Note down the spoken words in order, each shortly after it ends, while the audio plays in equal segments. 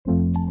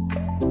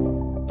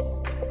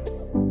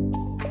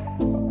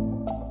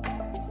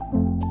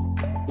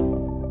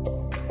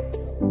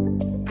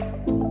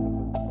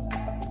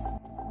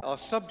Our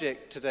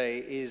subject today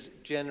is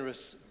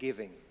generous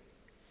giving.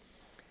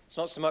 It's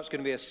not so much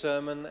going to be a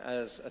sermon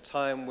as a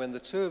time when the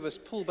two of us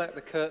pull back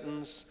the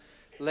curtains,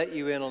 let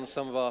you in on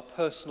some of our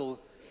personal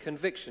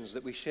convictions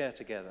that we share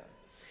together.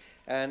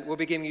 And we'll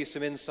be giving you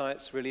some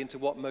insights really into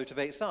what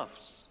motivates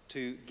us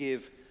to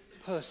give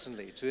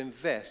personally, to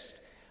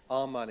invest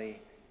our money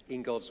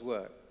in God's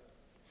work.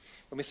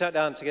 When we sat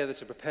down together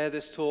to prepare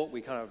this talk, we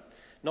kind of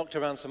knocked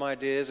around some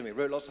ideas and we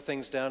wrote lots of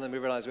things down, and we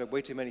realized we had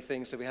way too many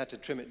things, so we had to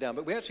trim it down.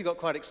 But we actually got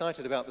quite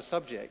excited about the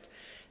subject,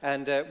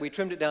 and we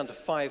trimmed it down to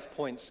 5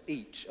 points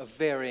each of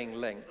varying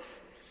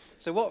length.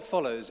 So what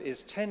follows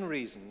is 10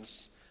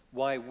 reasons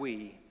why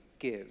we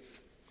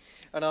give.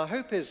 And our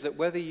hope is that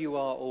whether you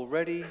are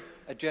already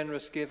a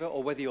generous giver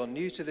or whether you're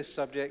new to this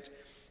subject,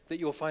 that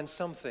you'll find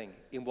something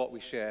in what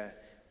we share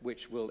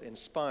which will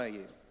inspire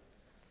you.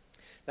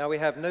 Now, we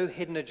have no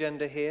hidden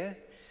agenda here.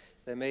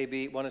 There may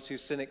be one or two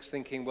cynics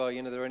thinking, well,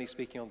 they're only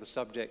speaking on the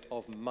subject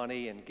of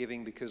money and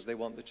giving because they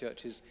want the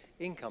church's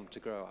income to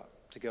go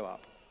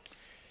up.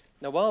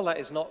 Now, while that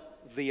is not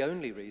the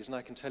only reason,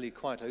 I can tell you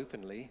quite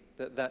openly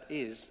that that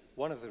is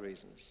one of the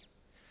reasons.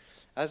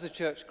 As the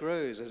church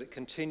grows, as it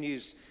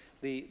continues,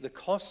 the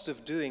cost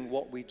of doing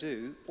what we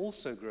do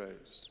also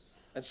grows.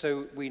 And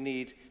so we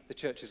need the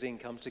church's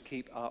income to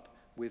keep up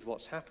with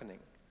what's happening.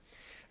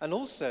 And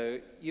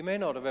also, you may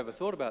not have ever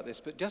thought about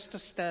this, but just to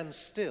stand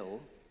still,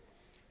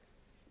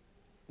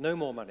 no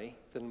more money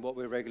than what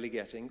we're regularly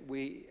getting,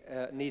 we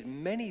need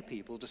many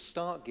people to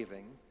start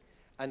giving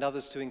and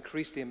others to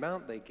increase the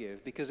amount they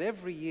give, because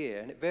every year,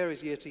 and it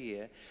varies year to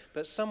year,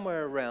 but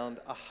somewhere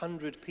around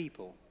 100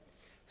 people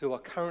who are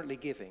currently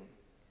giving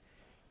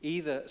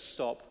either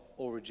stop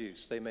or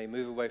reduce. They may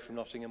move away from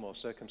Nottingham or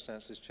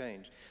circumstances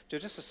change. So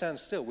just to stand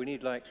still, we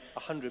need like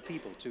 100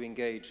 people to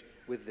engage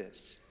with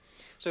this.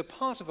 So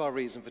part of our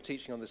reason for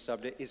teaching on this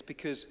subject is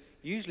because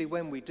usually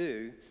when we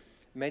do,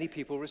 many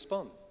people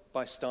respond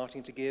by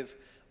starting to give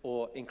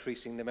or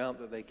increasing the amount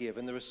that they give.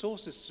 And the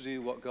resources to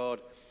do what God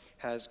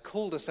has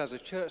called us as a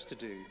church to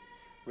do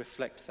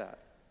reflect that.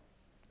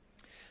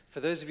 For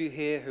those of you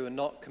here who are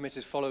not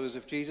committed followers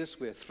of Jesus,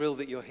 we're thrilled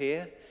that you're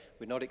here.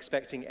 We're not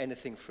expecting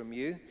anything from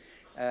you,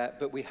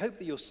 but we hope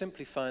that you'll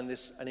simply find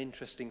this an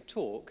interesting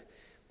talk,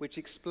 which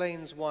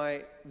explains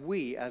why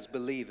we as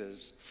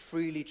believers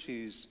freely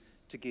choose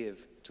to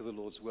give to the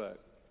Lord's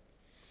work.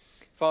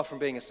 Far from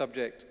being a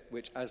subject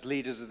which, as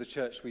leaders of the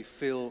church, we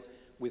feel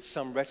with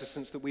some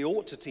reticence that we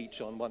ought to teach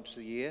on once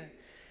a year,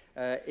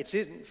 it's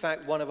in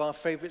fact one of our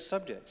favorite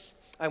subjects.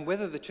 And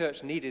whether the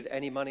church needed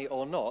any money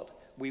or not,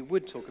 we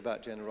would talk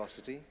about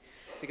generosity,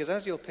 because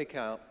as you'll pick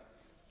out,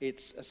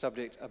 it's a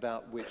subject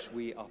about which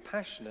we are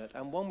passionate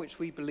and one which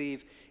we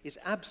believe is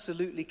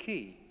absolutely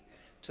key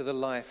to the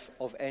life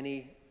of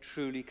any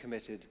truly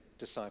committed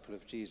disciple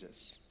of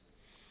Jesus.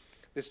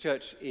 This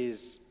church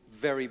is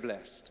very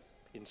blessed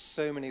in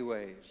so many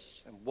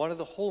ways, and one of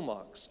the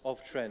hallmarks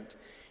of Trent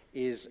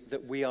is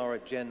that we are a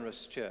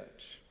generous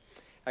church.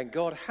 And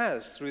God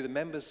has, through the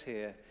members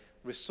here,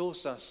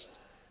 resourced us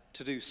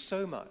to do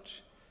so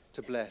much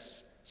to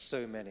bless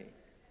so many.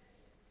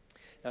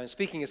 Now, in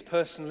speaking as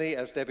personally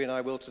as Debbie and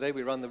I will today,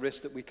 we run the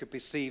risk that we could be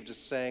perceived as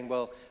saying,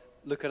 well,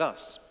 look at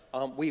us,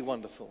 aren't we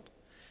wonderful?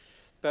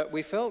 But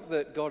we felt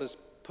that God has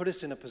put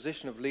us in a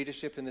position of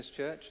leadership in this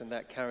church, and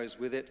that carries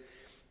with it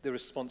the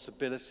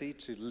responsibility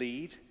to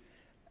lead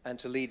and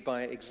to lead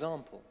by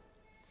example.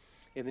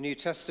 In the New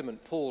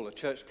Testament, Paul, a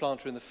church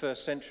planter in the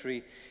first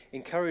century,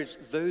 encouraged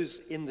those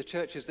in the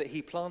churches that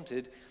he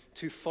planted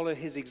to follow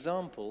his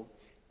example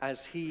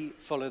as he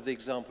followed the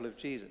example of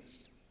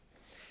Jesus.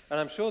 And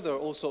I'm sure there are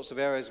all sorts of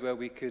areas where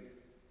we could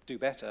do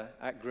better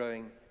at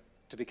growing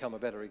to become a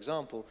better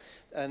example.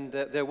 And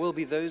there will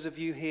be those of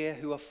you here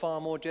who are far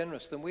more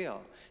generous than we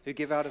are, who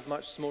give out of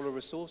much smaller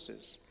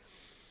resources.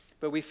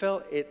 But we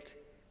felt it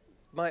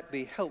might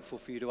be helpful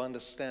for you to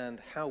understand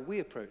how we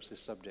approach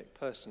this subject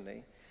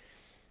personally,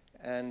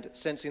 and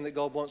sensing that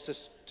God wants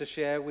us to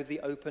share with the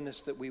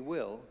openness that we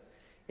will,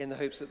 in the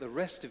hopes that the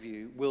rest of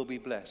you will be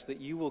blessed, that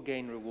you will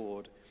gain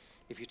reward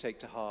if you take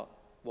to heart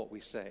what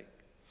we say.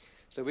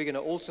 So we're going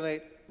to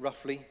alternate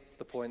roughly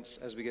the points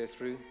as we go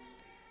through.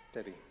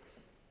 Debbie.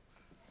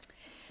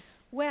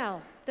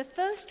 Well, the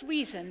first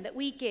reason that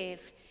we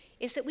give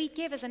is that we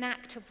give as an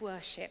act of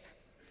worship.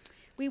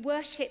 We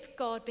worship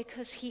God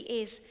because he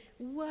is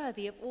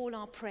worthy of all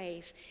our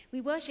praise. We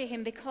worship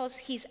him because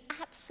he's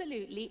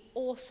absolutely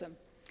awesome.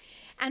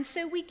 And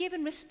so we give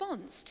in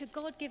response to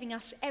God giving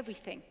us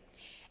everything,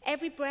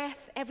 every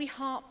breath, every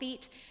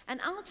heartbeat, and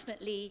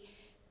ultimately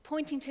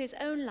pointing to his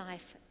own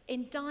life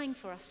in dying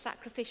for us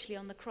sacrificially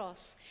on the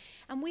cross.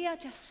 And we are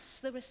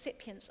just the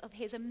recipients of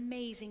his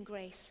amazing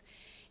grace.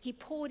 He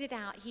poured it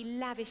out, he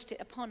lavished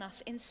it upon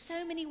us in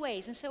so many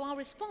ways. And so our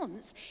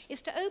response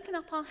is to open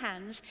up our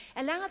hands,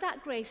 allow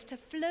that grace to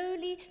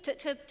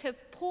to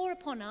pour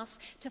upon us,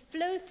 to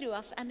flow through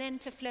us, and then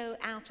to flow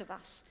out of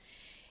us.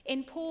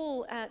 In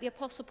Paul, the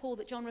Apostle Paul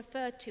that John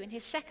referred to, in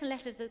his second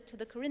letter to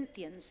the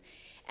Corinthians,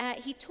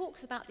 he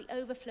talks about the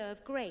overflow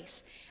of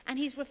grace. And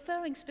he's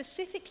referring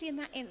specifically in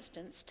that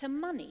instance to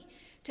money,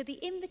 to the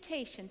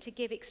invitation to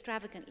give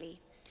extravagantly.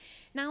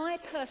 Now, I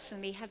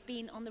personally have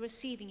been on the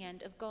receiving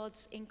end of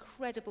God's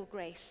incredible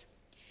grace.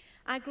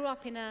 I grew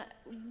up in a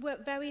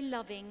very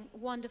loving,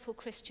 wonderful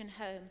Christian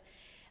home.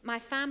 My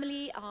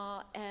family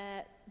are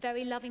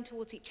very loving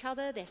towards each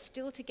other. They're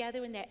still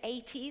together in their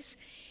 80s.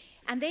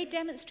 And they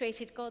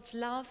demonstrated God's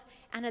love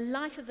and a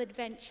life of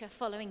adventure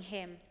following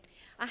him.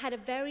 I had a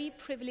very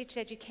privileged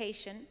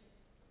education.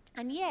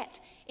 And yet,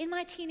 in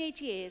my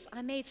teenage years,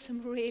 I made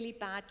some really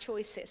bad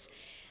choices.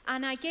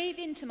 And I gave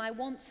in to my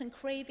wants and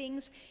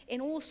cravings in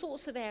all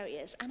sorts of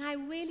areas. And I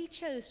really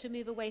chose to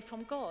move away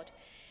from God.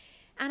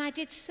 And I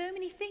did so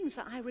many things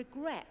that I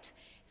regret,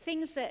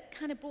 things that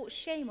kind of brought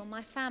shame on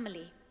my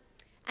family.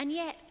 And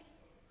yet,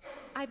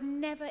 I've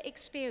never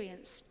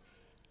experienced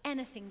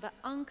anything but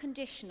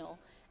unconditional,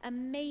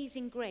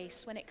 amazing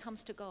grace when it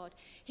comes to God.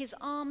 His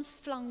arms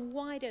flung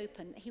wide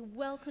open. He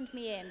welcomed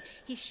me in.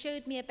 He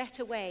showed me a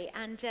better way.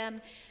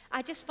 And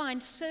I just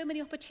find so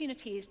many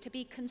opportunities to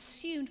be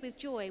consumed with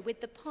joy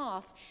with the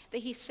path that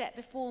he set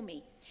before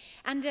me.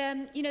 And,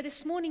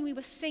 this morning we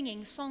were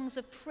singing songs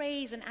of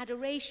praise and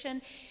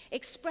adoration,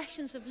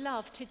 expressions of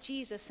love to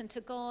Jesus and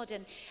to God,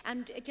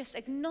 and just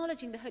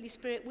acknowledging the Holy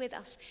Spirit with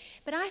us.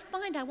 But I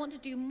find I want to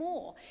do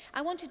more.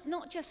 I want to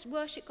not just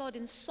worship God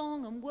in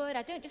song and word.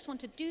 I don't just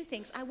want to do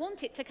things. I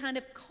want it to kind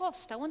of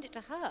cost. I want it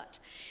to hurt.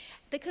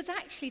 Because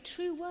actually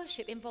true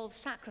worship involves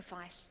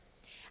sacrifice.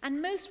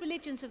 And most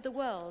religions of the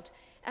world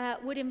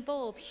would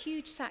involve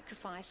huge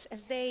sacrifice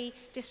as they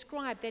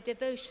describe their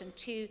devotion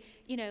to,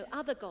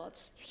 other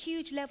gods,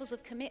 huge levels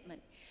of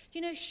commitment.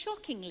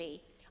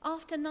 Shockingly,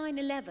 after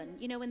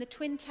 9/11, when the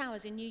Twin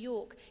Towers in New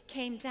York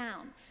came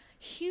down,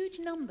 huge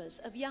numbers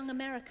of young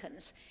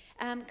Americans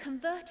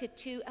converted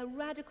to a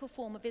radical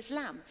form of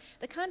Islam,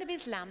 the kind of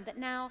Islam that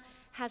now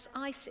has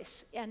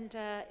ISIS and,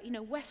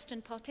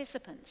 Western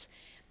participants.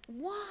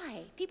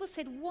 Why? People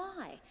said,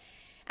 why?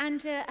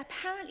 And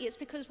apparently it's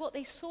because what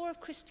they saw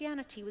of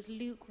Christianity was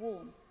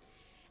lukewarm.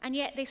 And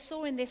yet they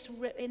saw in this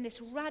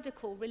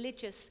radical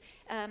religious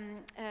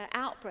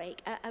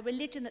outbreak a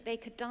religion that they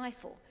could die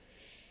for.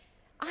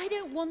 I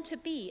don't want to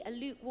be a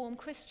lukewarm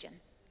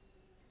Christian.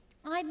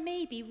 I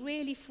may be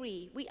really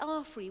free. We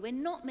are free. We're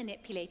not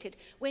manipulated.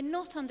 We're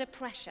not under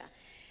pressure.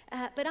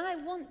 But I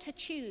want to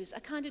choose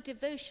a kind of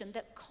devotion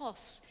that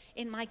costs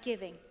in my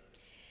giving.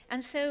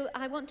 And so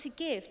I want to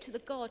give to the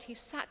God who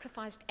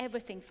sacrificed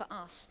everything for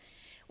us.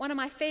 One of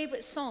my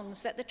favorite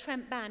songs that the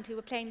Trent Band, who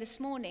were playing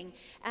this morning,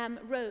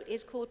 wrote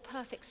is called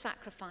Perfect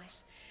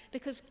Sacrifice.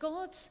 Because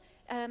God's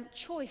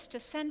choice to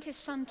send his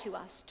son to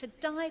us, to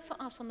die for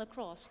us on the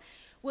cross,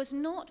 was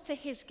not for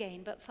his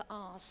gain, but for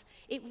ours.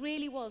 It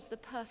really was the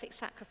perfect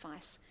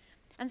sacrifice.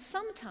 And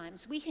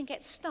sometimes we can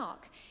get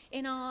stuck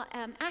in our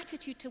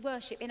attitude to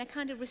worship in a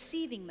kind of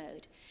receiving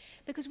mode,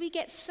 because we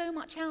get so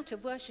much out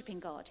of worshiping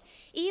God.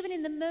 Even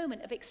in the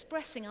moment of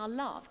expressing our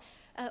love,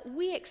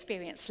 we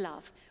experience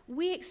love,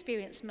 we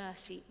experience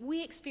mercy,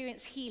 we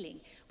experience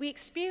healing, we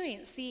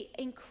experience the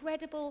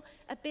incredible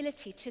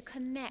ability to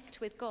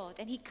connect with God,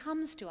 and he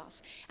comes to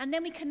us, and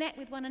then we connect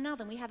with one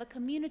another, and we have a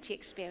community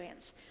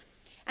experience.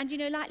 And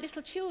like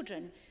little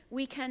children,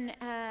 we can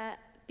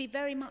be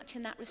very much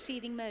in that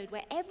receiving mode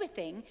where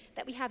everything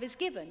that we have is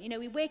given.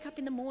 We wake up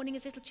in the morning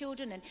as little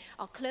children and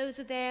our clothes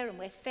are there and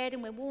we're fed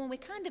and we're warm. We're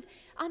kind of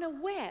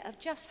unaware of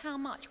just how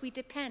much we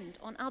depend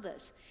on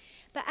others.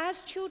 But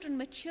as children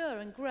mature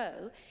and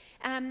grow,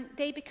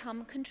 they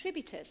become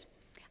contributors.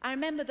 I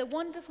remember the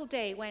wonderful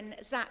day when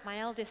Zach, my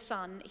eldest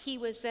son, he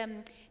was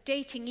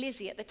dating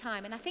Lizzie at the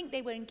time, and I think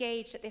they were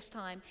engaged at this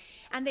time,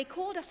 and they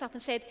called us up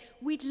and said,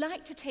 we'd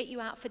like to take you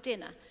out for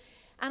dinner.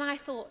 And I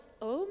thought,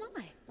 oh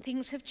my,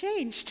 things have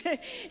changed.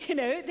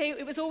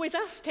 It was always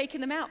us taking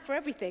them out for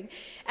everything.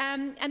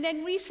 And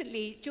then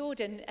recently,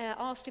 Jordan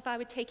asked if I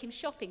would take him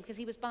shopping because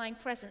he was buying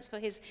presents for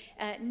his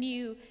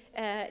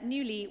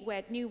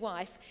newly-wed new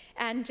wife.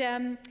 And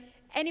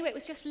anyway, it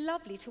was just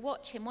lovely to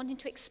watch him wanting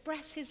to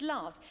express his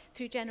love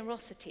through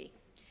generosity.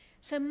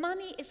 So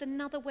money is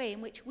another way in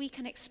which we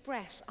can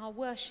express our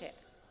worship.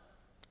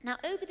 Now,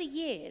 over the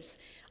years,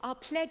 our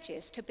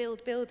pledges to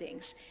build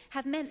buildings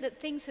have meant that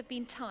things have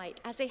been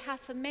tight, as they have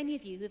for many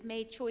of you who have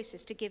made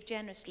choices to give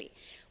generously.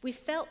 We've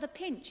felt the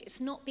pinch. It's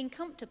not been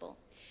comfortable.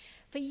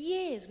 For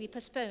years, we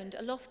postponed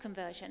a loft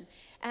conversion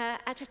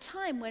at a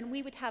time when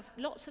we would have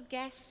lots of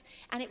guests,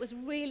 and it was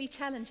really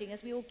challenging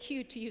as we all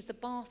queued to use the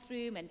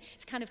bathroom and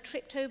kind of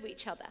tripped over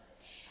each other.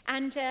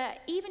 And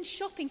even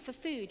shopping for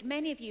food,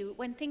 many of you,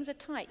 when things are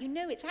tight,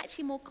 it's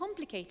actually more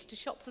complicated to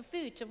shop for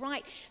food, to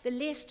write the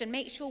list and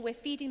make sure we're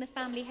feeding the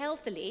family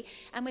healthily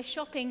and we're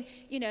shopping,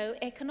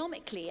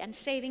 economically and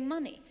saving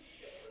money.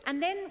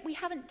 And then we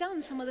haven't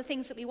done some of the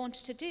things that we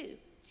wanted to do.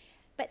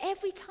 But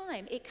every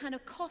time it kind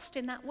of cost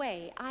in that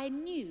way, I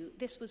knew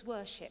this was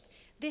worship.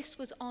 This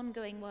was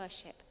ongoing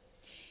worship.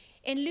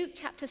 In Luke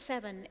chapter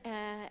 7,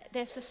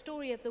 there's the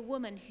story of the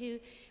woman who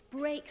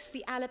breaks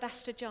the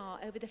alabaster jar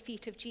over the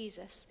feet of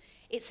Jesus.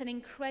 It's an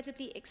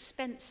incredibly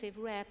expensive,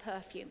 rare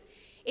perfume.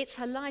 It's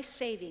her life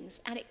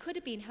savings, and it could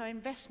have been her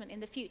investment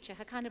in the future,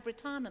 her kind of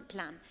retirement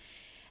plan.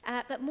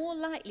 but more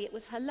likely it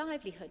was her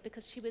livelihood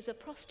because she was a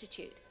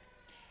prostitute.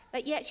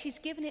 But yet she's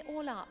given it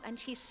all up and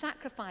she's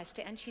sacrificed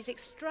it and she's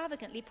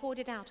extravagantly poured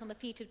it out on the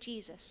feet of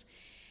Jesus.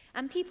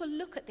 And people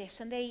look at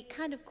this and they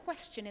kind of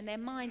question in their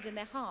minds and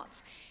their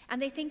hearts,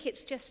 and they think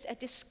it's just a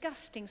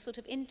disgusting sort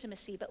of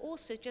intimacy, but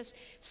also just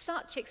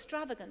such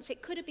extravagance.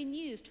 It could have been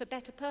used for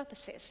better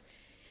purposes.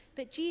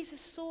 But Jesus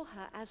saw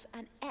her as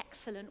an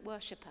excellent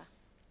worshipper,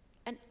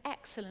 an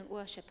excellent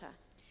worshipper.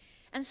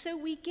 And so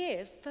we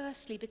give,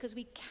 firstly, because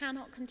we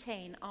cannot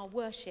contain our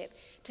worship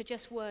to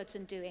just words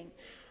and doing.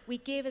 We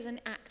give as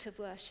an act of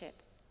worship.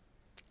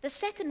 The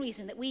second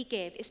reason that we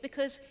give is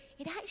because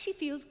it actually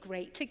feels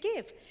great to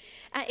give.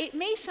 It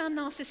may sound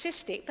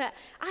narcissistic, but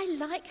I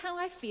like how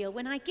I feel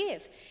when I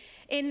give.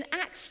 In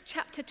Acts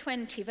chapter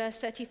 20, verse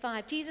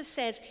 35, Jesus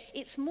says,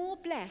 it's more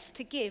blessed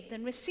to give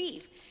than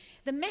receive.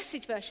 The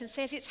Message version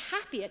says it's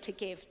happier to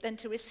give than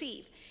to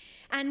receive.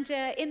 And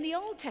in the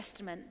Old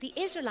Testament, the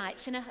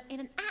Israelites, in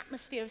an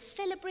atmosphere of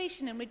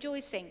celebration and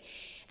rejoicing,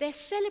 they're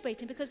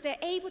celebrating because they're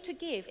able to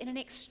give in an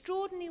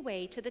extraordinary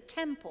way to the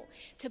temple,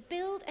 to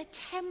build a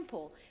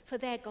temple for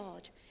their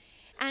God.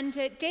 And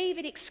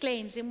David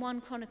exclaims in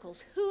 1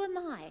 Chronicles, who am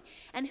I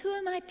and who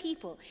are my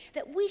people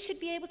that we should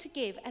be able to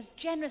give as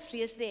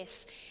generously as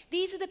this?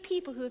 These are the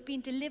people who have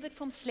been delivered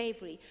from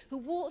slavery, who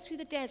walked through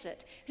the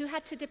desert, who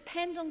had to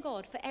depend on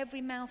God for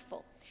every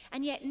mouthful.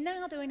 And yet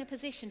now they're in a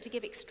position to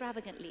give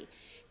extravagantly,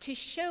 to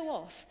show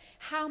off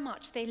how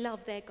much they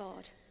love their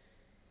God.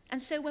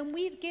 And so when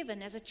we've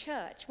given as a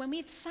church, when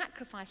we've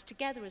sacrificed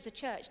together as a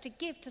church to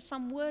give to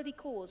some worthy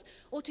cause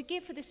or to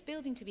give for this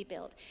building to be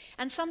built,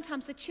 and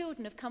sometimes the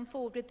children have come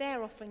forward with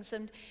their offerings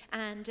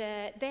and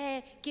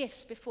their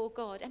gifts before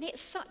God, and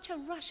it's such a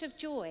rush of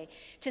joy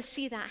to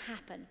see that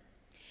happen.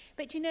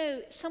 But you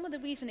know, some of the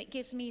reason it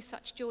gives me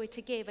such joy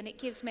to give, and it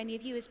gives many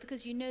of you, is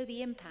because you know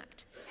the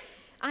impact.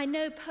 I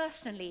know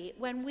personally,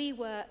 when we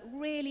were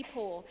really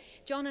poor,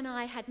 John and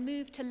I had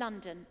moved to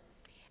London.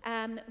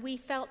 We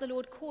felt the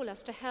Lord call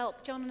us to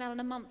help John and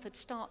Eleanor Mumford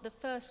start the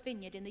first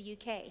vineyard in the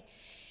UK.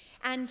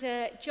 And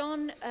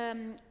John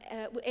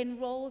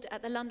enrolled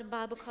at the London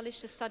Bible College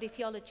to study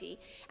theology,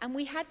 and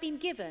we had been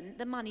given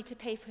the money to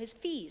pay for his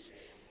fees.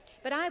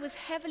 But I was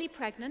heavily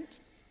pregnant.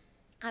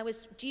 I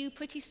was due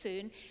pretty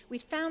soon.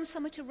 We'd found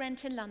somewhere to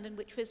rent in London,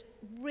 which was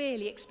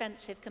really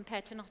expensive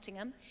compared to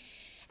Nottingham.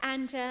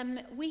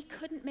 And we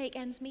couldn't make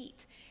ends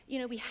meet. You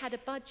know, we had a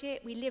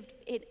budget, we lived,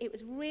 it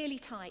was really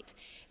tight,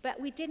 but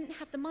we didn't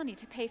have the money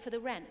to pay for the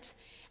rent.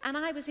 And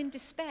I was in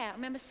despair. I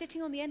remember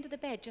sitting on the end of the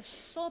bed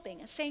just sobbing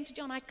and saying to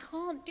John, I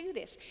can't do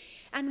this.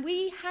 And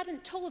we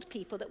hadn't told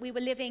people that we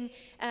were living,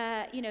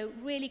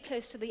 really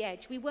close to the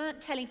edge. We weren't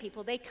telling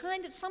people.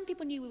 Some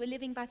people knew we were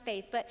living by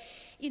faith, but,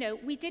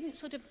 we didn't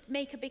sort of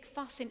make a big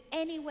fuss in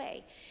any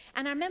way.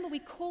 And I remember we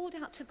called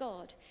out to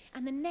God,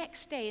 and the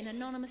next day an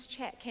anonymous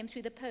check came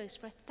through the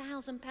post for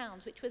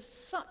 £1,000, which was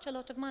such a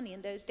lot of money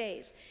in those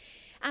days.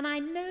 And I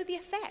know the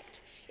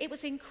effect. It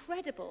was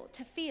incredible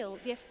to feel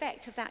the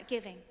effect of that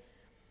giving.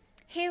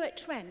 Here at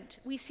Trent,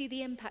 we see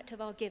the impact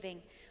of our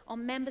giving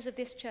on members of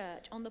this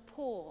church, on the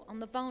poor, on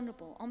the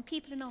vulnerable, on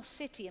people in our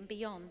city and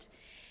beyond.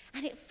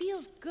 And it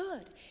feels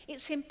good.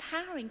 It's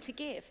empowering to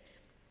give,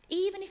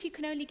 even if you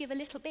can only give a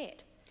little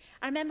bit.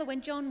 I remember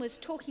when John was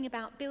talking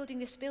about building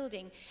this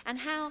building and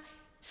how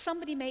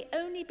somebody may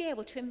only be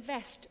able to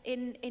invest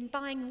in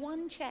buying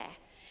one chair,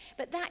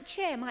 but that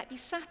chair might be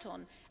sat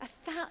on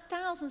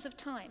thousands of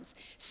times.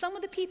 Some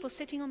of the people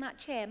sitting on that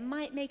chair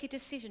might make a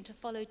decision to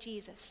follow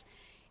Jesus.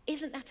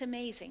 Isn't that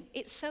amazing?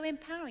 It's so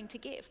empowering to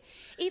give.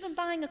 Even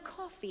buying a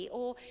coffee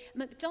or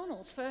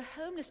McDonald's for a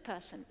homeless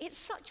person, it's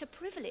such a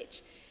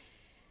privilege.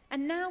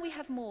 And now we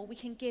have more, we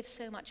can give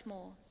so much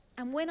more.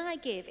 And when I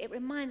give, it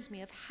reminds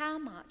me of how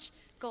much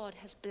God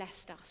has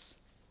blessed us.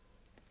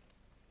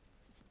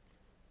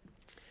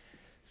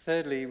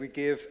 Thirdly, we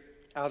give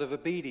out of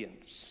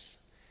obedience.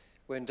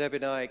 When Debbie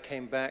and I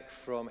came back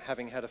from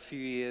having had a few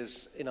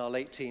years in our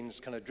late teens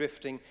kind of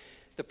drifting,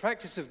 the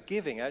practice of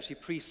giving actually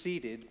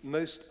preceded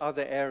most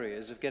other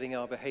areas of getting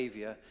our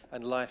behavior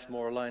and life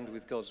more aligned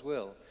with God's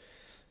will.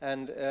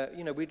 And,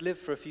 we'd lived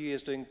for a few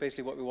years doing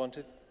basically what we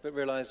wanted, but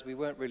realized we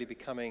weren't really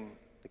becoming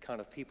the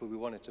kind of people we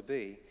wanted to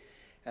be.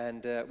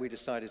 And we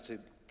decided to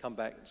come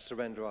back and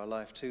surrender our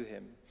life to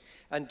Him.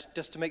 And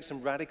just to make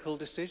some radical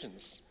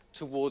decisions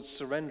towards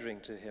surrendering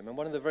to Him. And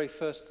one of the very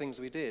first things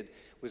we did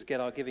was get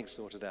our giving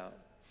sorted out.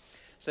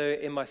 So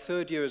in my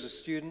third year as a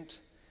student,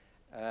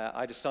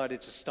 I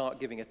decided to start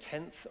giving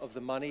 1/10 of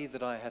the money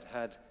that I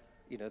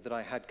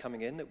had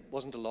coming in. It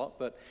wasn't a lot,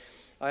 but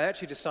I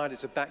actually decided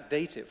to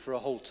backdate it for a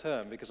whole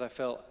term because I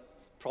felt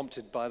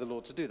prompted by the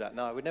Lord to do that.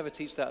 Now, I would never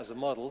teach that as a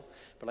model,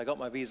 but I got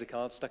my Visa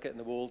card, stuck it in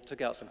the wall,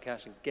 took out some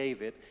cash and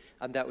gave it,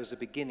 and that was the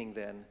beginning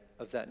then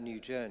of that new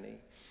journey.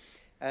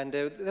 And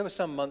there were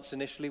some months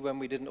initially when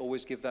we didn't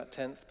always give that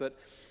 1/10, but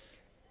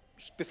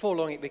before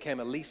long it became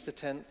at least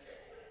 1/10,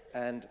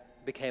 and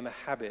became a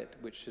habit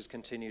which has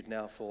continued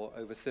now for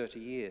over 30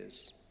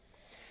 years.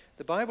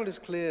 The Bible is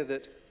clear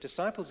that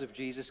disciples of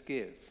Jesus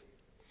give.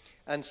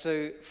 And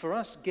so for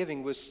us,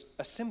 giving was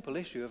a simple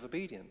issue of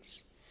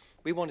obedience.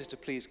 We wanted to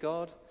please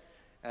God,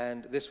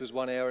 and this was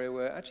one area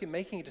where actually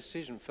making a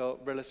decision felt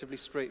relatively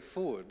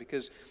straightforward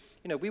because,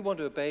 we want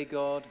to obey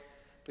God.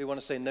 We want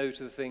to say no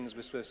to the things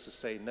we're supposed to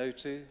say no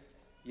to,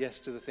 yes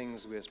to the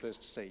things we're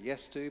supposed to say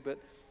yes to, but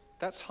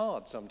that's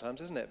hard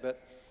sometimes, isn't it?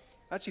 But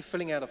actually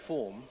filling out a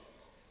form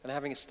and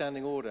having a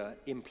standing order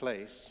in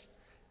place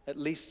at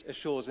least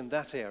assures in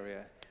that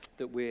area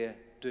that we're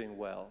doing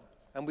well.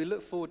 And we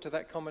look forward to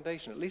that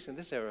commendation, at least in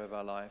this area of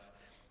our life.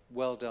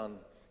 Well done,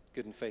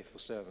 good and faithful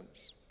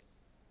servants.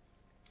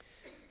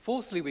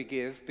 Fourthly, we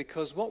give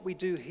because what we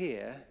do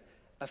here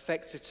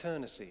affects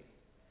eternity.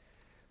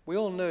 We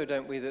all know,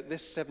 don't we, that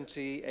this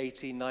 70,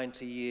 80,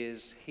 90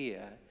 years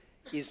here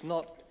is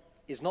not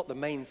the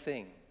main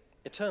thing.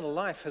 Eternal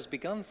life has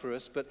begun for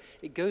us, but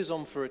it goes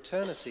on for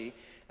eternity,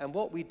 and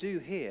what we do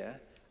here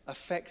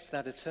affects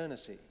that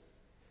eternity.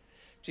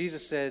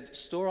 Jesus said,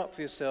 "Store up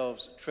for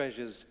yourselves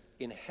treasures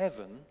in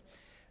heaven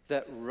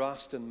that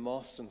rust and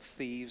moss and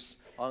thieves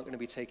aren't going to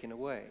be taken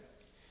away."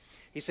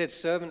 He said,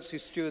 "Servants who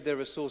steward their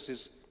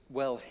resources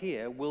well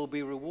here will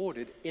be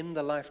rewarded in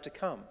the life to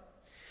come."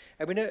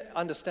 And we don't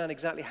understand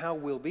exactly how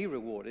we'll be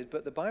rewarded,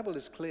 but the Bible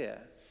is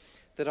clear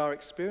that our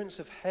experience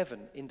of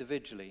heaven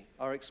individually,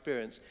 our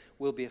experience,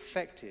 will be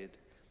affected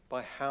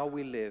by how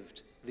we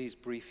lived these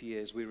brief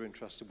years we were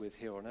entrusted with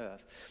here on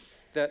earth.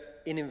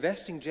 That in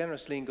investing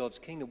generously in God's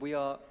kingdom, we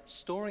are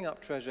storing up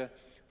treasure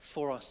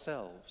for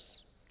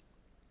ourselves.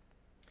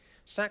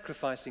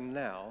 Sacrificing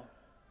now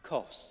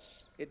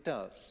costs. It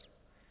does.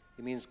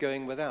 It means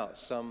going without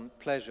some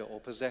pleasure or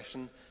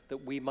possession that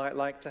we might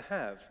like to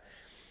have.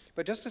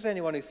 But just as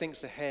anyone who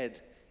thinks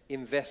ahead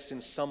invests in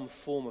some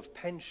form of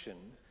pension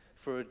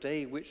for a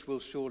day which will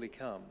surely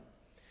come,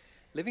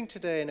 living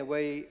today in a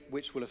way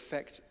which will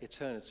affect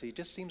eternity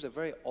just seems a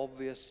very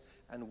obvious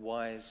and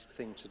wise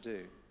thing to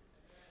do.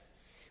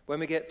 When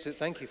we get to,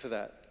 thank you for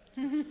that.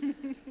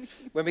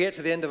 When we get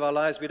to the end of our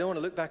lives, we don't want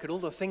to look back at all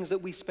the things that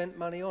we spent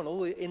money on,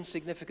 all the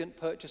insignificant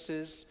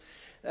purchases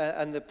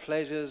and the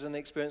pleasures and the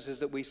experiences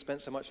that we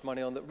spent so much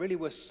money on that really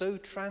were so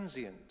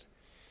transient,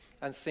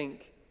 and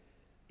think,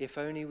 if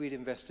only we'd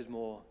invested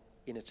more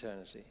in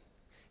eternity.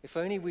 If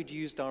only we'd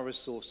used our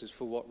resources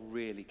for what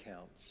really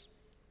counts.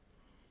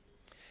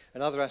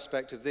 Another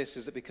aspect of this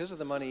is that because of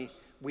the money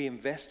we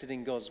invested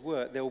in God's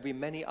work, there will be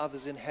many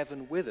others in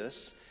heaven with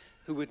us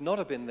who would not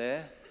have been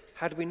there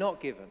had we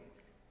not given.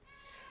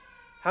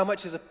 How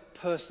much is a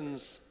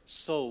person's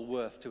soul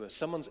worth to us?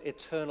 Someone's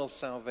eternal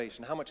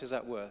salvation, how much is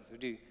that worth?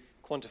 Would you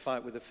quantify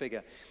it with a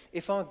figure?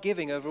 If our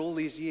giving over all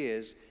these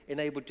years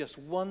enabled just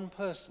one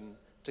person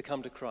to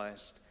come to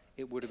Christ,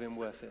 it would have been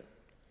worth it.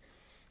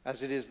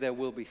 As it is, there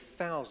will be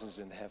thousands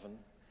in heaven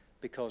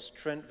because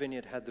Trent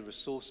Vineyard had the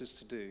resources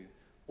to do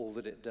all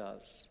that it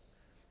does.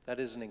 That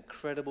is an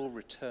incredible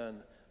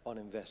return on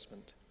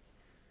investment.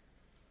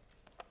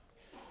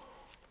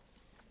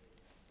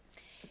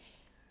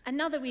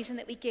 Another reason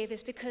that we give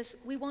is because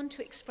we want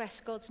to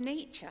express God's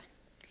nature.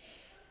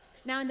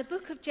 Now, in the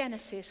book of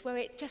Genesis, where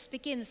it just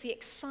begins the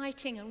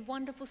exciting and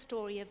wonderful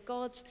story of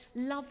God's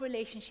love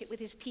relationship with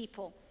his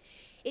people,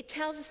 it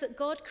tells us that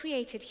God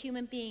created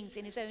human beings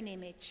in his own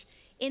image.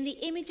 In the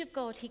image of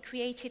God, he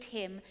created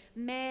him,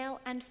 male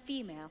and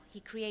female, he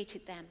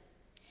created them.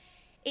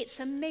 It's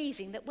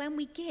amazing that when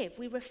we give,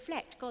 we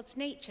reflect God's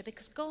nature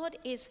because God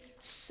is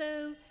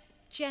so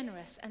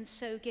generous and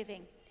so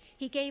giving.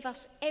 He gave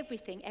us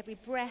everything, every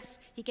breath,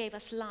 he gave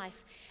us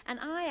life.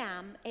 And I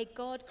am a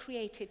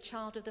God-created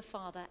child of the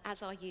Father,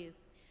 as are you.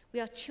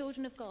 We are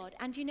children of God,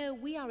 and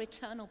we are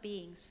eternal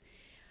beings.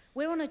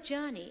 We're on a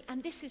journey,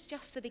 and this is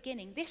just the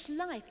beginning. This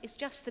life is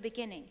just the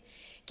beginning.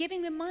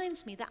 Giving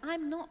reminds me that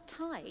I'm not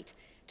tied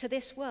to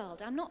this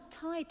world. I'm not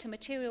tied to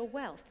material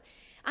wealth.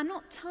 I'm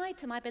not tied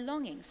to my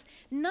belongings.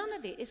 None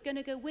of it is going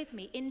to go with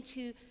me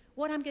into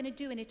what I'm going to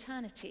do in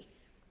eternity.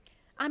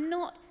 I'm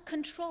not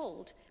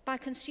controlled by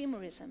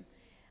consumerism.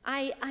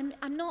 I'm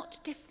not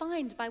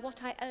defined by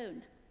what I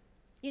own.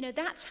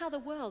 That's how the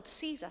world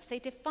sees us. They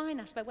define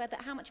us by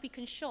how much we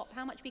can shop,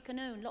 how much we can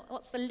own,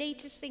 what's the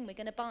latest thing we're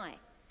going to buy.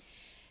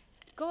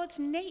 God's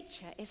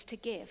nature is to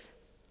give.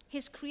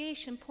 His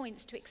creation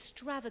points to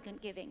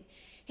extravagant giving.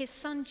 His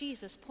son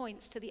Jesus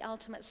points to the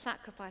ultimate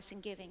sacrifice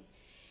in giving.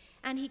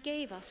 And he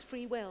gave us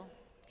free will.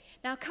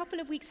 Now, a couple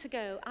of weeks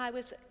ago, I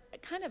was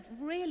kind of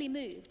really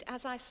moved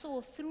as I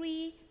saw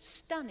 3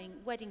 stunning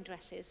wedding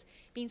dresses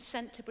being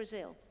sent to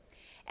Brazil.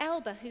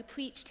 Elba, who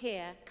preached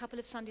here a couple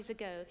of Sundays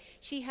ago,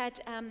 she had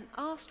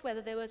asked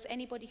whether there was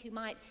anybody who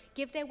might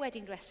give their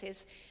wedding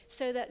dresses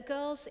so that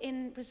girls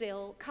in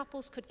Brazil,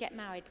 couples could get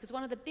married, because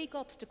one of the big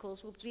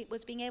obstacles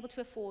was being able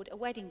to afford a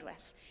wedding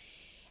dress.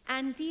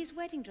 And these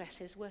wedding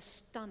dresses were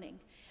stunning.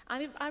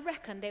 I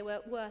reckon they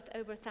were worth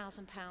over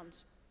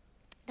 £1,000.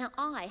 Now,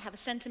 I have a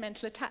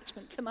sentimental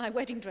attachment to my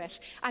wedding dress.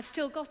 I've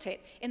still got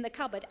it in the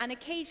cupboard, and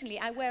occasionally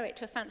I wear it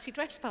to a fancy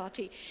dress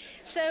party.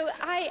 So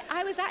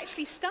I was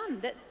actually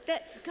stunned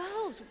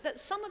that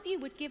some of you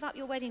would give up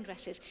your wedding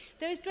dresses.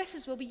 Those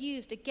dresses will be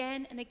used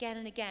again and again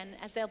and again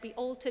as they'll be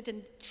altered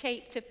and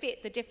shaped to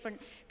fit the different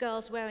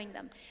girls wearing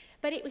them.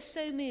 But it was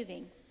so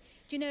moving.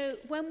 Do you know,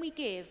 when we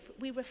give,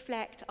 we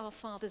reflect our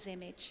Father's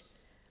image.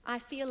 I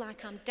feel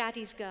like I'm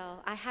Daddy's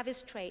girl. I have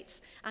his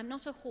traits. I'm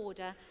not a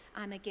hoarder.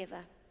 I'm a giver.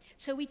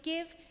 So we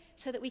give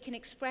so that we can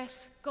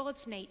express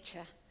God's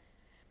nature.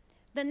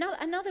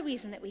 Another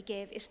reason that we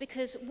give is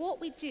because what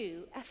we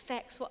do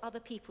affects what other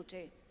people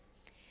do.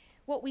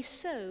 What we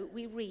sow,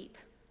 we reap.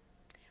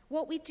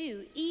 What we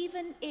do,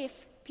 even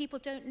if people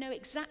don't know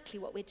exactly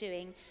what we're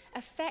doing,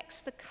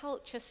 affects the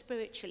culture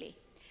spiritually.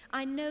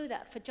 I know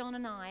that for John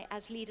and I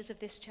as leaders of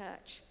this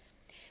church.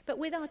 But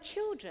with our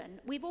children,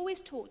 we've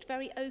always talked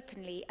very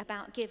openly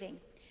about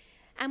giving.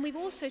 And we've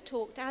also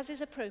talked, as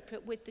is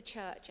appropriate with the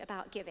church,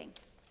 about giving.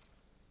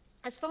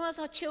 As far as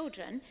our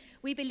children,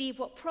 we believe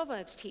what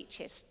Proverbs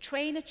teaches: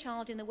 train a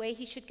child in the way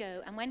he should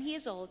go, and when he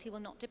is old, he will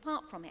not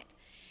depart from it.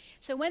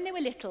 So when they were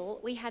little,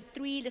 we had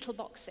 3 little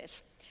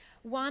boxes.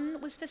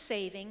 One was for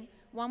saving,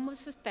 one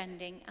was for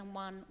spending, and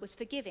one was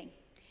for giving.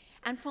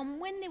 And from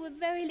when they were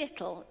very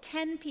little,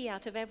 10p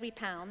out of every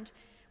pound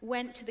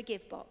went to the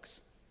give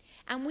box.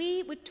 And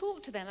we would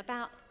talk to them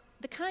about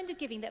the kind of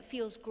giving that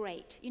feels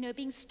great. You know,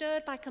 being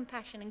stirred by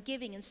compassion and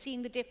giving and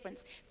seeing the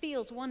difference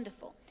feels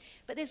wonderful.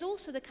 But there's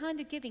also the kind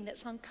of giving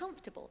that's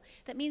uncomfortable,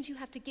 that means you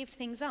have to give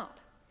things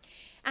up.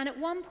 And at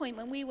one point,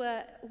 when we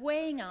were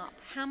weighing up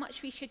how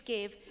much we should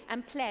give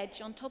and pledge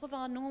on top of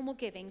our normal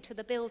giving to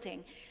the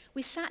building,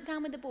 we sat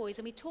down with the boys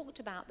and we talked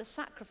about the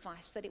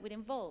sacrifice that it would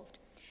involve.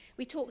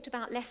 We talked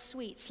about less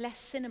sweets, less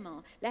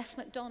cinema, less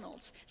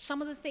McDonald's,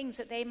 some of the things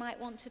that they might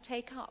want to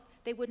take up,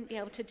 they wouldn't be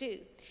able to do.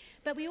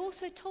 But we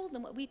also told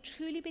them that we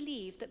truly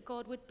believed that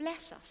God would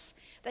bless us,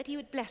 that he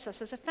would bless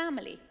us as a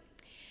family.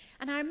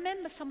 And I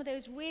remember some of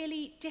those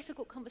really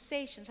difficult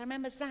conversations. I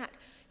remember Zach,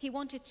 he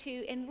wanted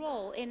to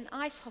enroll in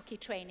ice hockey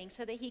training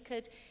so that he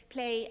could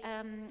play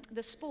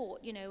the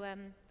sport,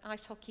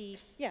 ice hockey.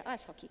 Yeah,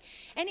 ice hockey.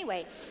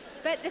 Anyway,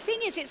 but the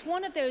thing is, it's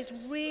one of those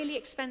really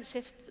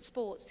expensive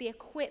sports, the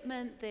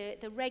equipment,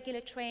 the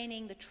regular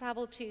training, the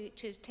travel to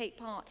take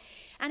part.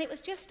 And it was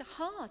just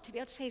hard to be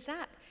able to say,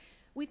 Zach,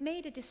 we've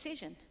made a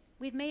decision.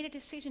 We've made a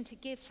decision to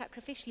give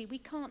sacrificially. We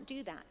can't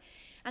do that.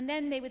 And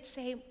then they would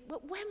say,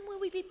 but when will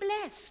we be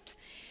blessed?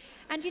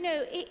 And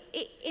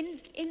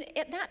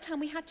at that time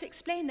we had to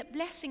explain that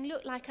blessing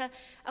looked like a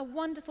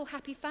wonderful,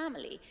 happy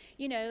family,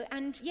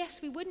 and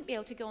yes, we wouldn't be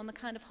able to go on the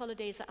kind of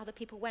holidays that other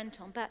people went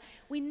on, but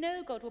we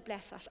know God will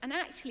bless us. And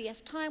actually,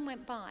 as time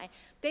went by,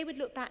 they would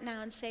look back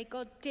now and say,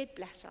 God did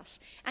bless us.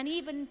 And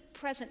even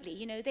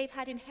presently, they've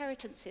had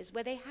inheritances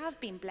where they have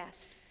been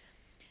blessed.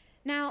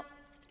 Now,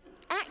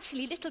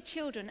 actually, little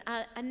children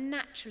are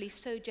naturally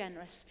so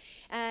generous.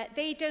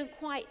 They don't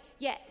quite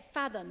yet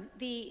fathom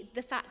the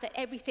fact that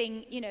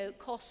everything,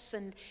 costs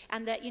and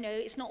that,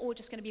 it's not all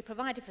just going to be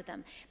provided for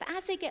them. But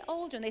as they get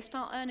older and they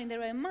start earning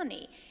their own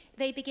money,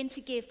 they begin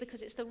to give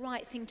because it's the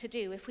right thing to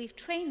do if we've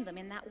trained them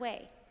in that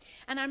way.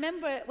 And I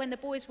remember when the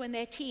boys were in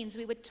their teens,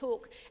 we would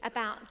talk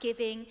about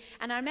giving.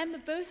 And I remember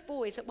both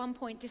boys at one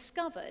point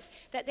discovered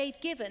that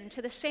they'd given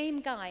to the same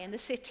guy in the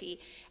city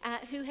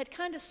who had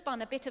kind of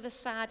spun a bit of a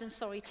sad and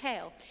sorry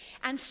tale.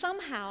 And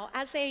somehow,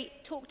 as they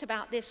talked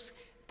about this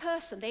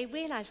person, they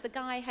realized the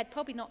guy had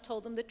probably not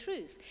told them the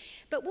truth.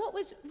 But what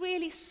was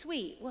really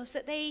sweet was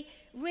that they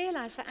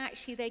realized that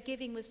actually their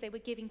giving was they were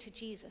giving to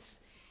Jesus.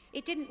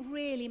 It didn't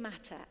really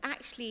matter.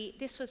 Actually,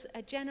 this was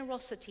a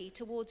generosity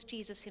towards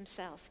Jesus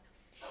himself.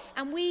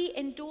 And we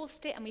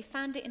endorsed it and we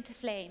fanned it into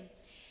flame.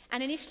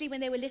 And initially,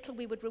 when they were little,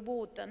 we would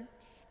reward them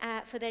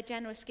for their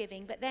generous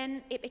giving. But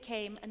then it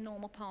became a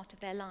normal part of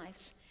their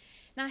lives.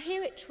 Now,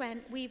 here at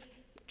Trent, we've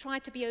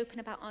tried to be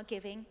open about our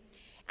giving.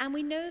 And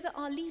we know that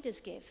our leaders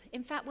give.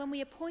 In fact, when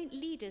we appoint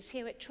leaders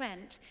here at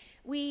Trent,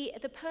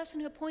 the person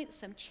who appoints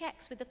them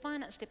checks with the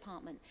finance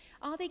department.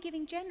 Are they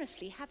giving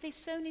generously? Have they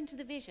sown into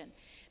the vision?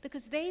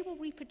 Because they will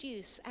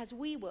reproduce, as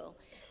we will,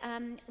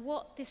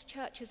 what this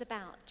church is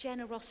about,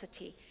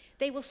 generosity.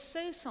 They will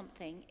sow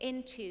something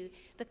into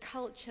the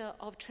culture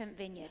of Trent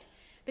Vineyard.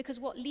 Because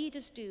what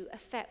leaders do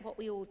affect what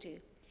we all do.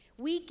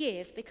 We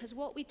give because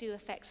what we do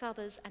affects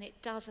others, and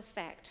it does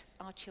affect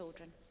our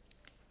children.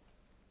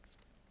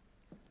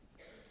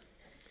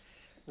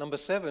 Number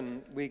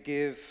 7, we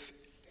give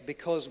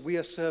because we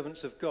are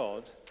servants of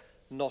God,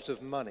 not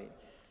of money.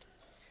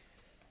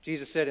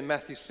 Jesus said in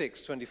Matthew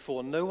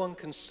 6:24, "No one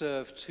can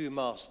serve 2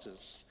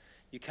 masters.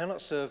 You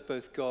cannot serve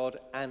both God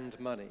and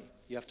money.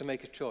 You have to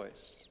make a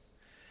choice."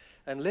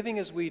 And living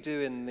as we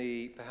do in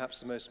perhaps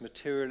the most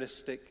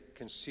materialistic,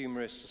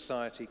 consumerist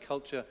society,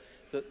 culture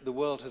that the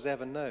world has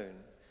ever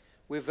known,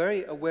 we're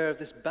very aware of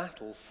this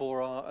battle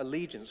for our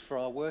allegiance, for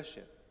our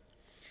worship.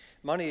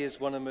 Money is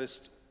one of the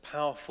most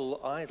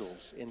powerful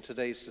idols in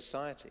today's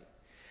society.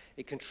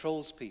 It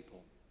controls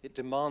people. It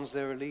demands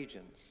their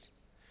allegiance.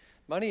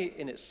 Money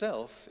in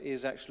itself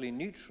is actually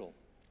neutral,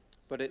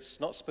 but it's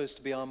not supposed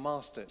to be our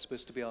master. It's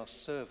supposed to be our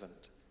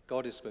servant.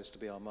 God is supposed to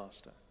be our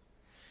master.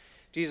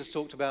 Jesus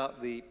talked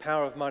about the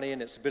power of money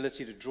and its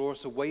ability to draw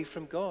us away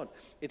from God,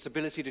 its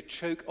ability to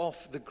choke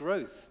off the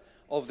growth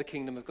of the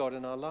kingdom of God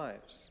in our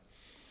lives.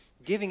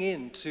 Giving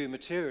in to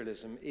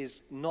materialism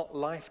is not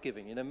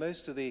life-giving.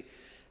 Most of the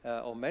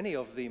or many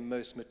of the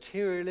most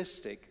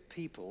materialistic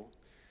people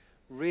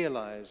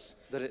realize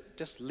that it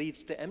just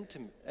leads to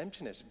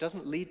emptiness. It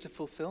doesn't lead to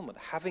fulfillment.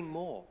 Having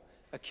more,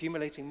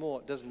 accumulating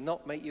more, does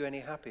not make you any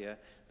happier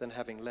than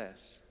having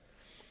less.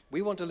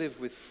 We want to live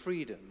with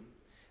freedom,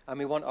 and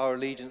we want our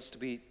allegiance to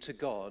be to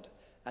God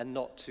and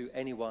not to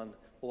anyone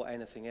or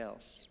anything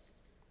else.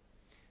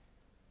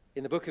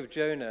 In the book of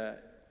Jonah,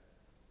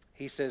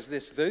 he says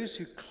this: those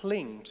who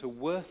cling to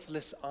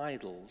worthless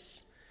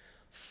idols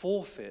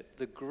forfeit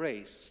the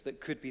grace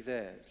that could be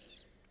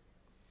theirs.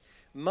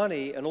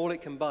 Money and all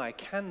it can buy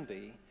can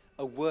be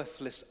a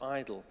worthless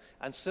idol,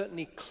 and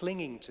certainly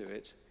clinging to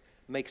it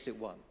makes it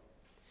one.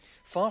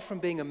 Far from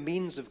being a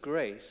means of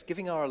grace,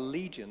 giving our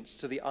allegiance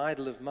to the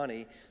idol of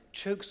money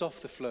chokes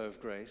off the flow of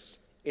grace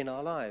in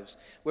our lives,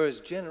 whereas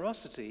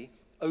generosity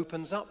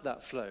opens up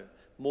that flow.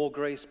 More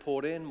grace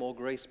poured in, more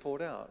grace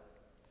poured out.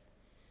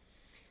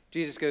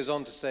 Jesus goes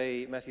on to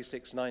say, Matthew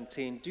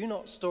 6:19, do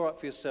not store up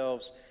for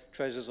yourselves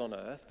treasures on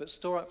earth, but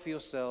store up for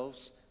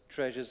yourselves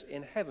treasures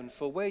in heaven.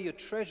 For where your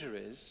treasure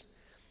is,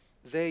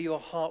 there your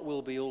heart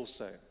will be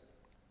also.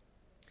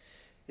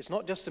 It's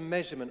not just a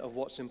measurement of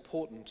what's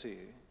important to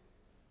you,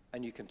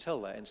 and you can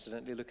tell that,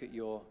 incidentally. Look at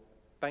your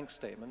bank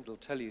statement. It'll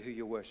tell you who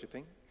you're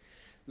worshipping.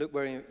 Look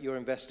where you're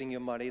investing your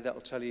money. That'll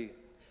tell you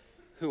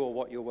who or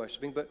what you're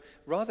worshipping. But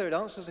rather, it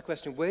answers the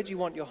question, where do you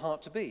want your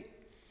heart to be?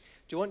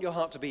 Do you want your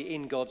heart to be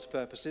in God's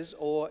purposes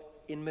or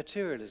in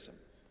materialism?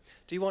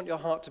 Do you want your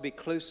heart to be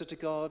closer to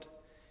God,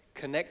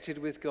 connected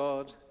with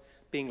God,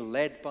 being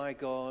led by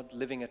God,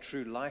 living a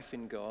true life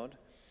in God?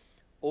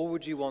 Or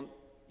would you want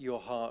your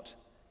heart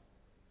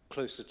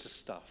closer to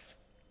stuff,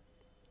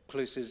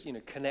 closer,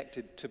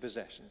 connected to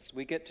possessions?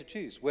 We get to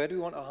choose. Where do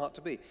we want our heart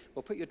to be?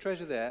 Well, put your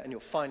treasure there and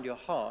you'll find your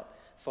heart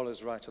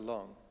follows right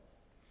along.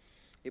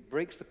 It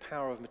breaks the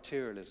power of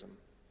materialism,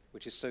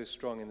 which is so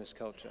strong in this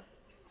culture.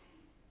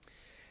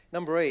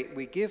 Number 8,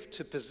 we give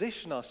to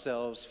position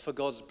ourselves for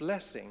God's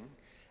blessing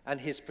and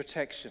his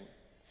protection.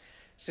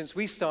 Since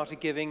we started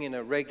giving in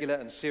a regular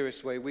and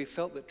serious way, we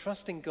felt that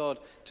trusting God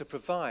to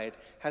provide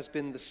has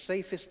been the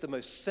safest, the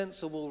most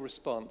sensible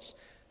response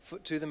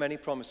to the many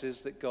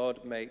promises that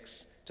God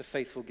makes to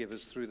faithful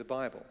givers through the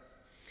Bible.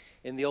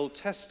 In the Old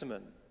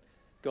Testament,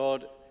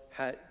 God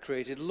had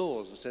created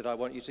laws and said, I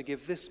want you to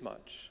give this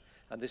much,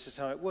 and this is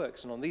how it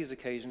works, and on these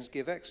occasions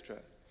give extra.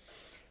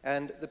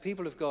 And the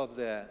people of God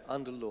there,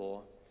 under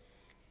law,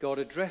 God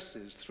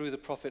addresses through the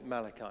prophet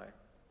Malachi.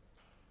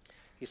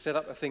 He set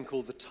up a thing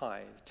called the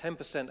tithe,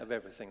 10% of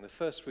everything, the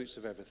first fruits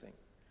of everything.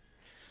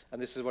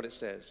 And this is what it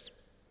says: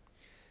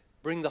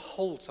 bring the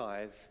whole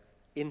tithe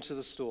into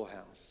the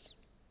storehouse.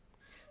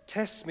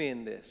 Test me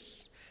in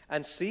this,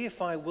 and see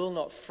if I will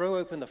not throw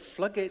open the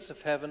floodgates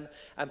of heaven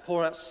and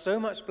pour out so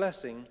much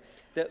blessing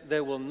that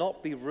there will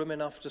not be room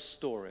enough to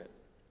store it.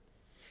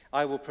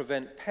 I will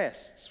prevent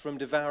pests from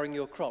devouring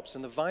your crops,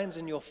 and the vines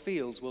in your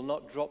fields will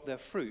not drop their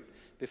fruit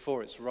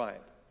before it's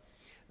ripe.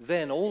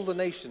 Then all the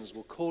nations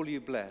will call you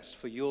blessed,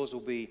 for yours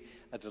will be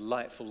a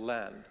delightful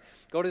land.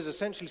 God is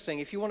essentially saying,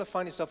 if you want to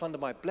find yourself under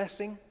my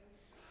blessing,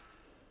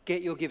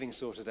 get your giving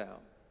sorted out.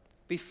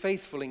 Be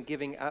faithful in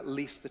giving at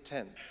least the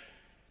 10th.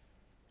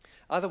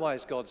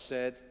 Otherwise, God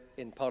said,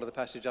 in part of the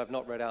passage I've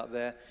not read out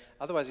there,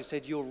 otherwise he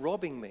said, you're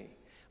robbing me.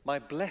 My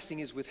blessing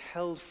is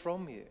withheld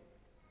from you.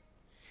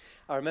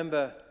 I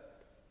remember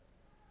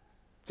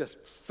just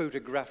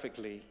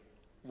photographically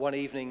one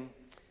evening,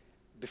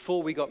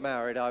 before we got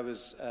married, I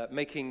was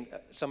making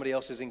somebody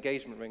else's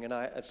engagement ring, and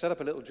I had set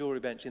up a little jewelry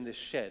bench in this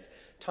shed,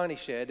 tiny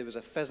shed. There was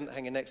a pheasant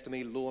hanging next to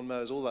me,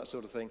 lawnmowers, all that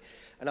sort of thing.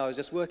 And I was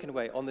just working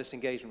away on this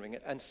engagement ring.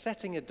 And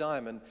setting a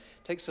diamond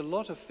takes a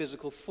lot of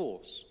physical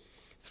force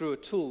through a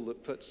tool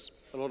that puts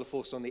a lot of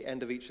force on the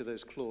end of each of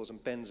those claws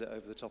and bends it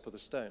over the top of the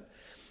stone.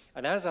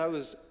 And as I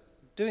was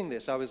doing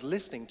this, I was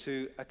listening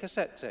to a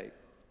cassette tape.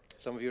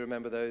 Some of you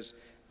remember those.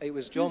 It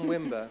was John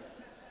Wimber.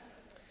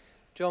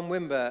 John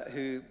Wimber,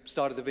 who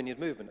started the Vineyard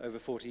Movement over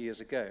 40 years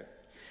ago.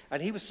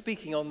 And he was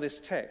speaking on this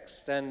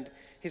text, and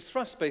his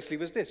thrust basically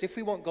was this: if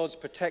we want God's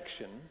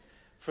protection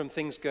from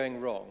things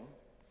going wrong,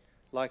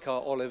 like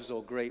our olives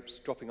or grapes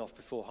dropping off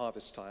before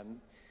harvest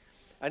time,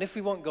 and if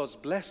we want God's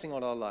blessing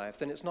on our life,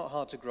 then it's not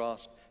hard to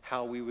grasp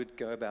how we would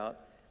go about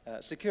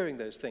securing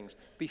those things.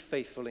 Be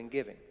faithful in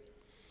giving.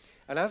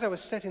 And as I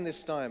was setting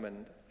this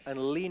diamond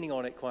and leaning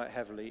on it quite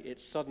heavily,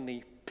 it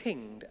suddenly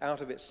pinged out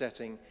of its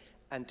setting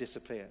and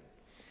disappeared.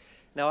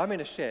 Now, I'm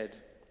in a shed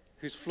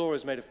whose floor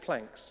is made of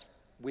planks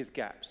with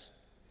gaps,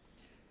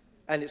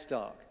 and it's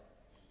dark.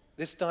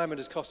 This diamond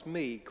has cost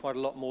me quite a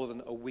lot more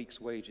than a week's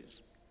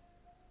wages.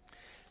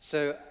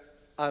 So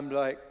I'm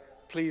like,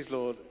 please,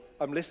 Lord,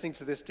 I'm listening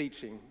to this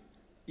teaching.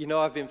 You know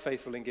I've been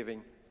faithful in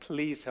giving.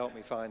 Please help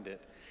me find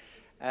it.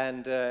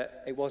 And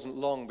it wasn't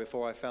long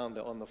before I found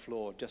it on the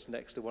floor, just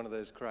next to one of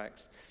those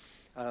cracks.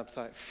 And I'm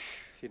like,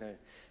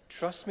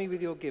 trust me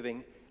with your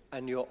giving,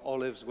 and your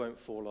olives won't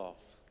fall off.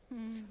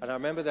 And I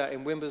remember that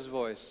in Wimber's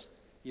voice,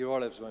 your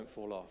olives won't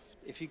fall off,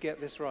 if you get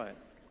this right.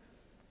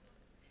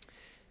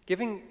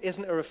 Giving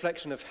isn't a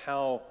reflection of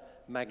how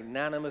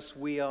magnanimous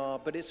we are,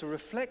 but it's a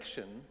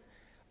reflection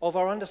of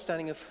our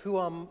understanding of who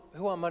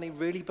our money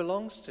really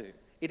belongs to.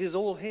 It is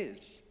all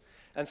his.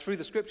 And through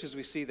the scriptures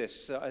we see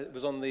this. It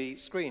was on the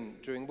screen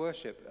during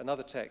worship,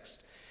 another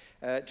text.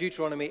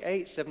 Deuteronomy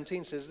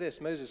 8:17 says this.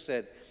 Moses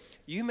said,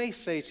 "You may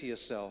say to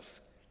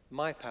yourself,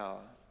 my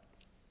power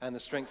and the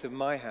strength of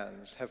my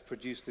hands have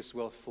produced this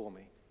wealth for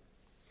me.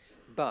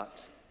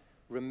 But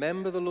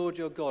remember the Lord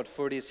your God,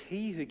 for it is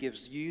he who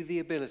gives you the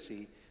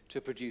ability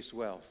to produce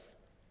wealth."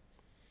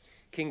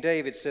 King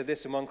David said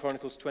this in 1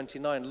 Chronicles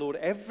 29, "Lord,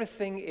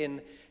 everything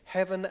in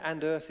heaven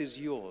and earth is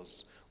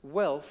yours.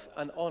 Wealth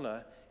and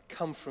honor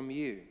come from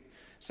you."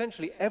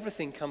 Essentially,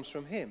 everything comes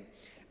from him.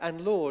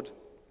 And Lord,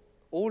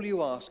 all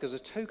you ask as a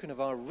token of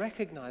our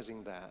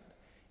recognizing that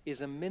is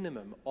a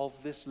minimum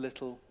of this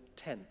little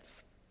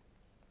tenth.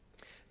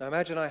 Now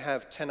imagine I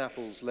have 10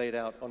 apples laid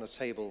out on a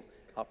table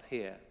up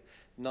here,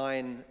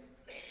 9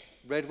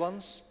 red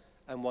ones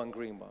and 1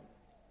 green one.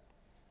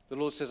 The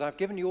Lord says, I've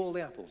given you all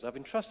the apples. I've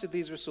entrusted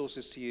these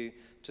resources to you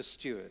to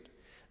steward.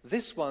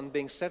 This one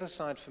being set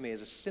aside for me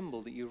is a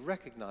symbol that you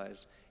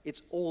recognize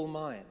it's all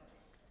mine.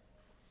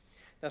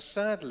 Now,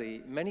 sadly,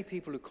 many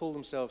people who call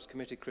themselves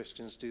committed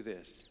Christians do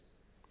this.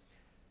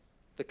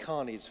 The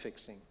car needs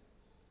fixing.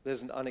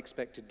 There's an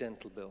unexpected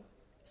dental bill.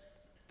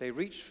 They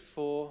reach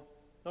for,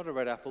 not a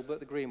red apple, but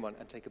the green one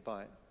and take a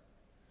bite.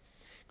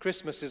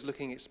 Christmas is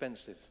looking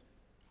expensive.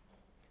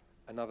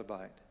 Another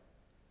bite.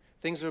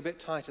 Things are a bit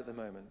tight at the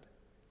moment.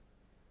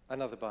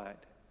 Another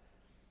bite.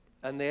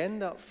 And they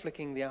end up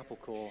flicking the apple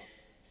core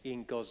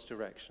in God's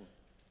direction.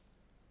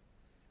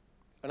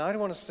 And I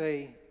don't want to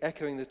say,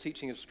 echoing the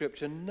teaching of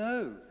Scripture,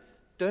 no,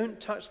 don't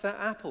touch that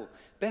apple.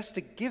 Best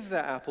to give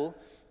that apple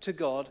to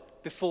God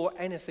before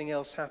anything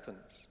else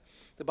happens.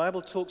 The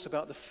Bible talks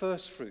about the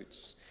first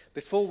fruits.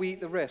 Before we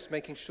eat the rest,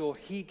 making sure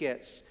he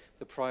gets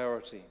the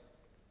priority.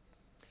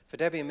 For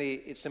Debbie and me,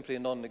 it's simply a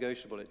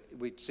non-negotiable.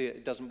 We see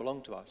it doesn't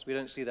belong to us. We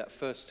don't see that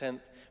first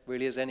tenth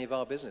really as any of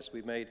our business.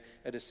 We've made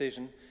a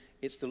decision.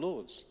 It's the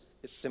Lord's.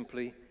 It's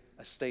simply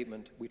a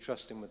statement. We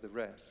trust him with the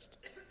rest.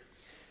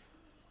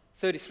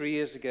 33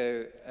 years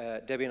ago,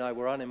 Debbie and I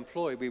were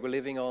unemployed. We were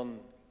living on,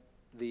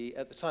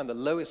 at the time, the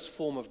lowest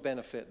form of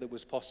benefit that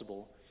was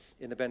possible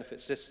in the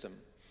benefit system.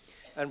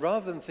 And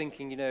rather than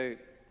thinking,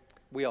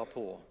 we are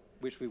poor,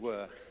 which we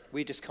were,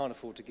 we just can't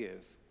afford to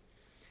give,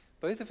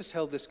 both of us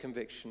held this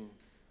conviction,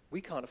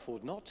 we can't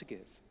afford not to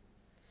give.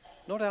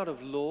 Not out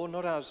of law,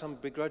 not out of some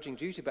begrudging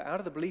duty, but out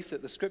of the belief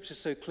that the scriptures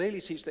so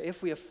clearly teach that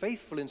if we are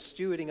faithful in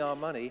stewarding our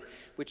money,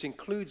 which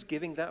includes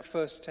giving that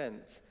first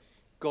tenth,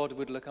 God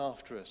would look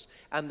after us.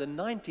 And the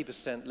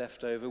 90%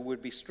 left over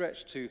would be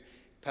stretched to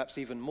perhaps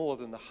even more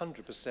than the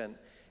 100%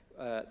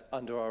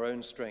 under our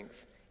own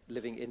strength,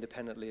 living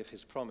independently of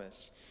his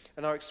promise.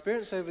 And our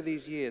experience over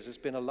these years has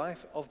been a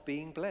life of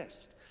being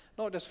blessed,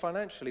 not just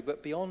financially,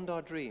 but beyond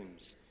our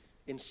dreams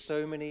in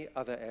so many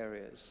other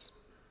areas.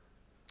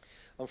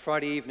 On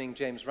Friday evening,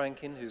 James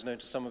Rankin, who's known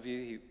to some of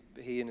you,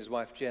 he and his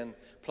wife Jen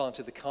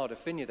planted the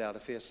Cardiff Vineyard out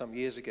of here some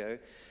years ago.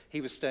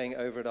 He was staying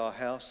over at our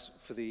house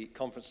for the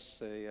conference,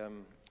 the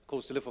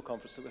Calls to Live For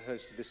conference that we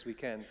hosted this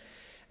weekend.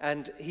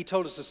 And he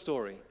told us a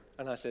story.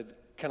 And I said,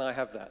 can I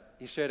have that?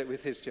 He shared it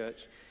with his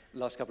church the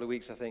last couple of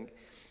weeks, I think.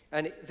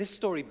 And this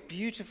story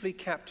beautifully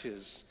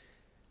captures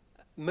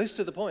most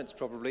of the points,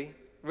 probably,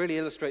 really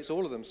illustrates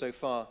all of them so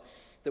far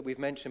that we've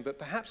mentioned, but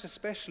perhaps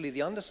especially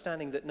the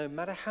understanding that no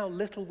matter how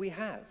little we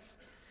have,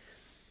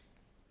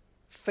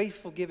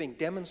 faithful giving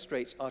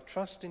demonstrates our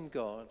trust in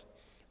God,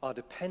 our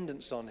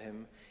dependence on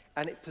him,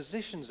 and it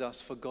positions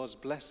us for God's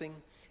blessing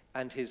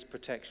and his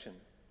protection.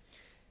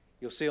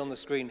 You'll see on the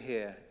screen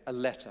here a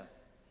letter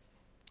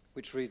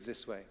which reads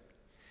this way.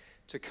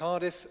 To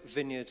Cardiff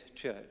Vineyard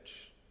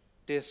Church,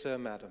 dear Sir,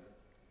 Madam,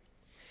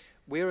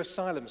 we're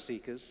asylum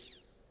seekers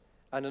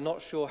and are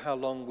not sure how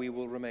long we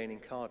will remain in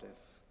Cardiff.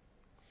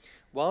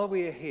 While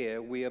we are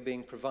here, we are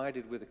being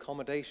provided with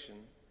accommodation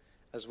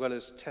as well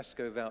as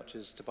Tesco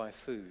vouchers to buy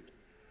food.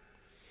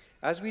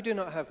 As we do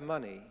not have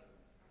money,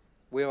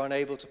 we are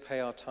unable to pay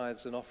our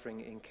tithes and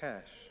offering in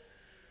cash.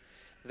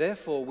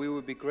 Therefore, we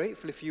would be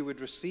grateful if you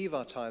would receive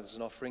our tithes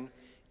and offering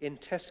in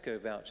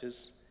Tesco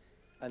vouchers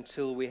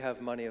until we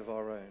have money of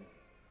our own.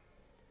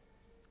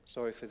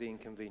 Sorry for the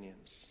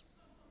inconvenience.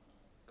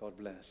 God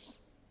bless.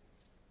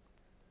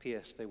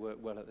 P.S. They work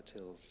well at the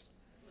tills.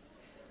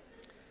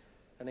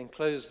 And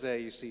enclosed there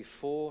you see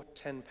 4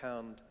 £10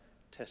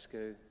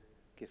 Tesco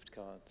gift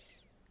cards.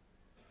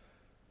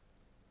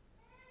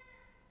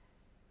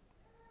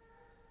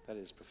 That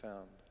is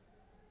profound.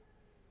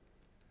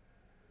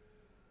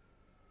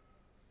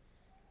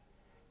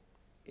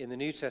 In the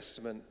New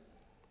Testament,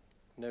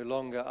 no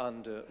longer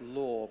under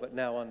law, but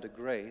now under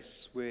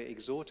grace, we're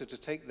exhorted to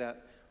take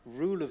that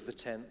rule of the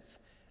tenth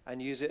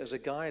and use it as a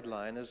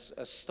guideline, as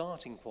a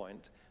starting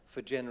point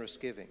for generous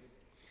giving.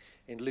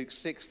 In Luke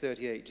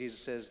 6:38, Jesus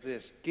says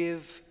this,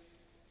 give.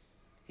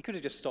 He could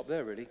have just stopped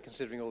there, really,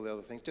 considering all the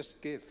other things.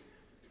 Just give.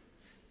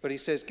 But he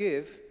says,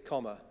 give,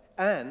 comma,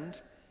 and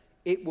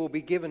it will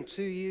be given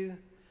to you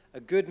A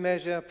good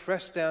measure,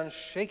 pressed down,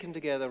 shaken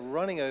together,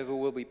 running over,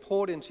 will be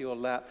poured into your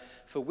lap.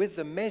 For with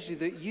the measure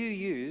that you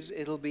use,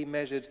 it'll be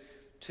measured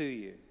to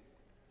you.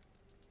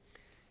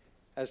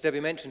 As Debbie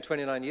mentioned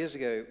 29 years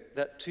ago,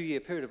 that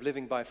 2-year period of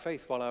living by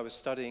faith while I was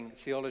studying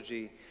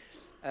theology,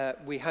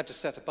 we had to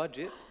set a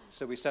budget.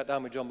 So we sat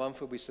down with John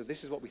Bumford. We said,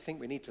 this is what we think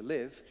we need to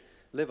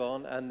live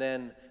on. And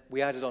then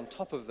we added on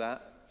top of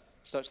that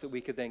such that we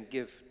could then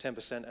give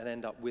 10% and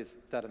end up with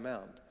that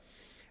amount.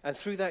 And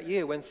through that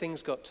year, when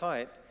things got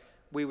tight,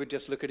 we would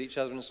just look at each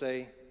other and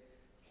say,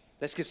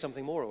 let's give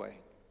something more away.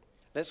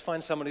 Let's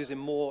find someone who's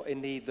more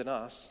in need than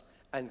us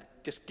and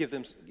just give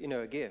them,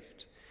 a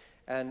gift.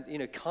 And,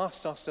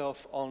 cast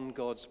ourselves on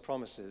God's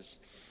promises.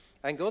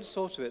 And God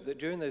saw to it that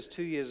during those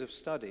 2 years of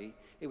study,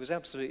 it was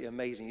absolutely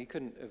amazing. You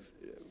couldn't have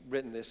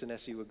written this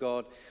unless you were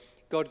God.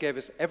 God gave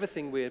us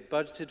everything we had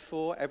budgeted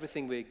for,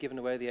 everything we had given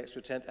away, the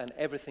extra tenth, and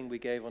everything we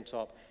gave on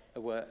top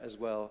as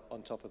well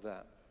on top of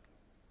that.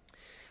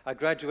 I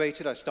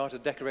graduated, I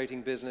started a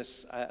decorating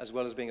business as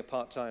well as being a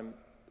part-time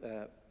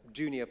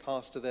junior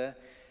pastor there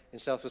in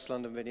Southwest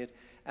London Vineyard.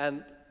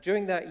 And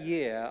during that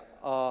year,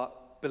 our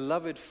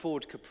beloved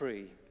Ford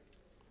Capri,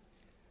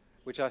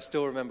 which I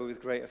still remember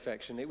with great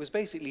affection, it was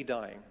basically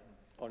dying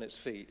on its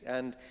feet.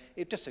 And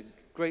it just a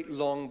great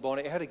long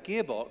bonnet. It had a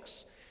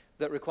gearbox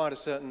that required a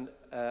certain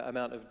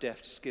amount of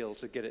deft skill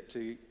to get it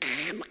to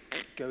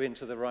go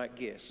into the right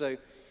gear. So it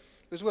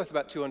was worth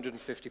about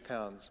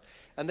 £250.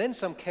 And then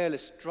some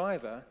careless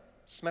driver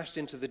smashed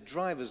into the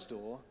driver's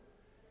door,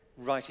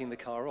 writing the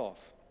car off.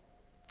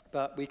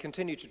 But we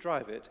continued to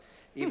drive it,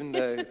 even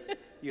though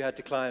you had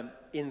to climb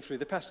in through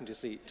the passenger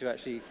seat to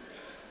actually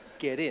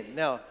get in.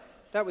 Now,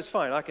 that was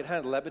fine. I could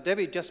handle that. But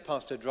Debbie had just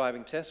passed her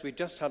driving test. We'd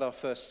just had our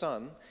first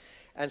son.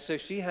 And so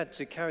she had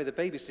to carry the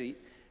baby seat,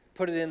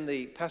 put it in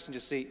the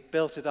passenger seat,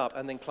 belt it up,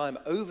 and then climb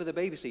over the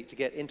baby seat to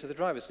get into the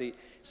driver's seat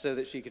so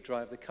that she could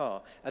drive the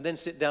car. And then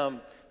sit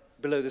down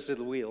below this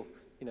little wheel,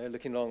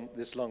 looking along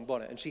this long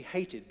bonnet. And she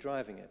hated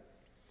driving it.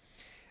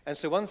 And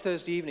so one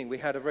Thursday evening, we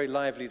had a very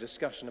lively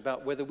discussion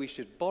about whether we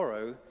should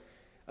borrow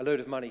a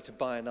load of money to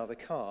buy another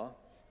car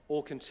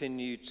or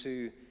continue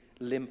to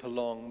limp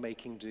along,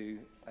 making do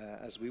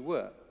as we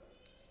were.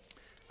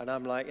 And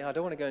I'm like, I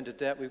don't want to go into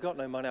debt. We've got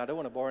no money. I don't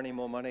want to borrow any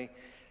more money.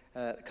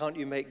 Can't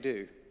you make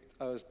do?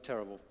 I was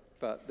terrible,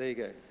 but there you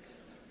go.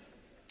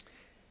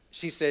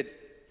 She said,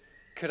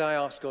 could I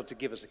ask God to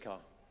give us a car?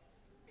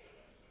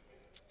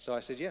 So I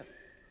said, yeah.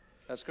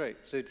 That's great.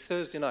 So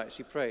Thursday night,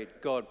 she prayed,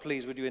 God,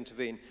 please, would you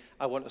intervene?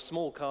 I want a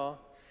small car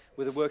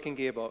with a working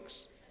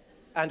gearbox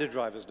and a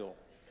driver's door.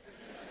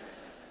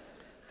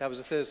 That was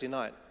a Thursday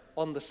night.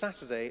 On the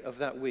Saturday of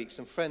that week,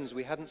 some friends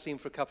we hadn't seen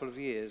for a couple of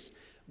years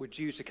were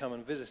due to come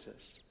and visit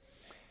us.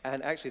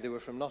 And actually, they were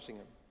from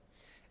Nottingham.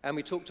 And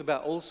we talked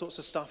about all sorts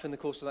of stuff in the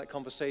course of that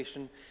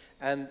conversation.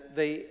 And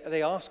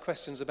they asked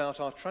questions about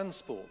our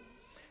transport.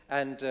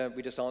 And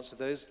we just answered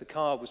those. The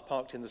car was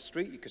parked in the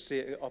street. You could see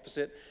it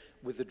opposite,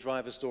 with the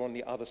driver's door on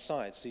the other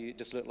side. So you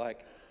just looked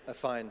like a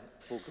fine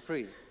Ford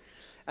Capri.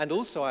 And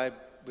also, I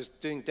was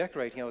doing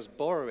decorating. I was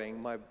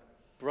borrowing my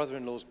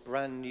brother-in-law's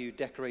brand new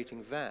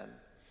decorating van.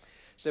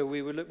 So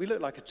we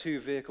looked like a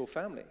 2-vehicle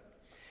family.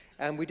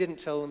 And we didn't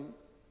tell them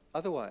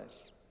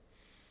otherwise.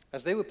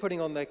 As they were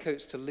putting on their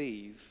coats to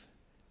leave,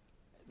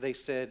 they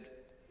said,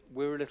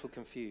 we're a little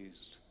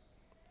confused.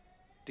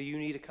 Do you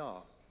need a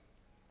car?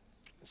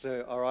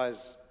 So our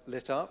eyes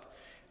lit up.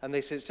 And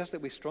they said, it's just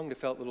that we strongly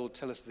felt the Lord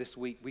tell us this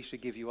week we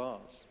should give you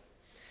ours.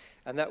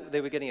 And that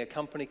they were getting a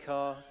company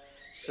car.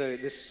 So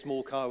this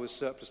small car was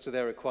surplus to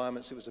their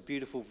requirements. It was a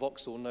beautiful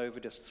Vauxhall Nova,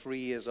 just 3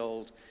 years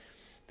old.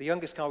 The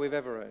youngest car we've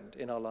ever owned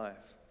in our life.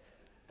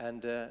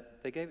 And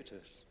they gave it to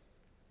us.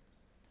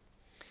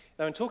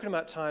 Now, in talking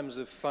about times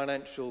of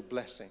financial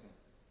blessing,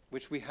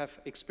 which we have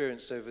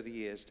experienced over the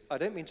years, I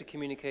don't mean to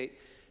communicate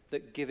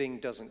that giving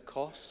doesn't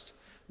cost,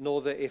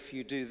 nor that if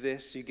you do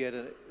this, you get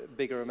a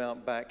bigger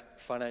amount back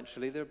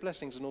financially. There are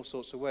blessings in all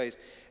sorts of ways.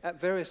 At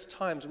various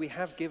times, we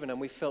have given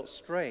and we felt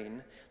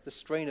the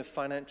strain of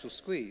financial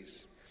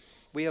squeeze.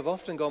 We have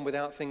often gone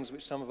without things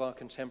which some of our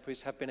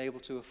contemporaries have been able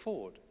to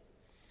afford.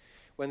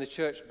 When the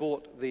church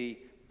bought the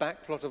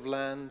back plot of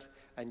land,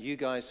 and you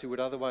guys who would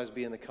otherwise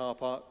be in the car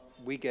park,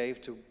 we gave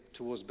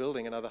towards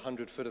building another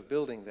 100 foot of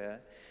building there,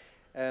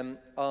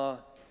 our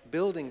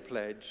building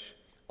pledge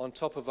on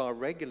top of our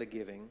regular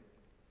giving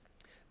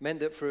meant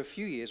that for a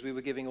few years we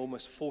were giving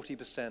almost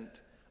 40%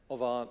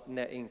 of our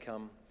net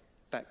income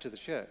back to the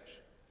church.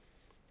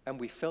 And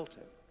we felt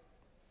it.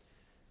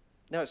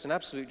 Now, it's an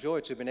absolute joy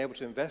to have been able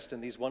to invest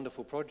in these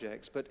wonderful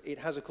projects, but it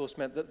has, of course,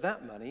 meant that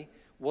that money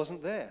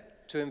wasn't there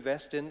to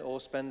invest in or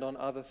spend on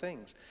other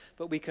things.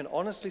 But we can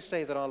honestly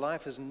say that our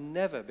life has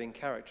never been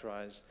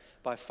characterized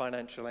by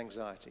financial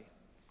anxiety.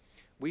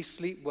 We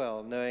sleep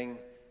well knowing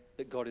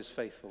that God is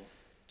faithful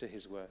to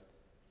his word.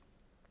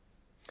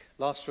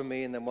 Last from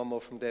me, and then one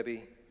more from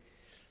Debbie.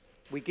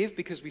 We give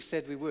because we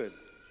said we would.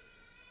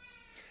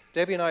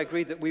 Debbie and I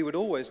agreed that we would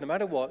always, no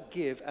matter what,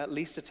 give at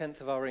least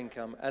 1/10 of our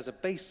income as a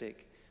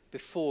basic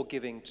before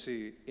giving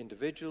to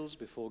individuals,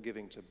 before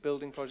giving to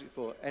building projects,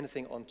 before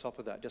anything on top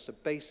of that, just a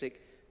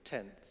basic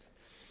tenth.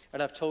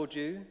 And I've told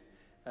you,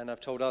 and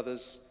I've told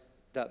others,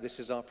 that this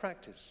is our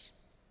practice.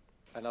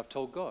 And I've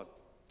told God,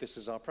 this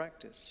is our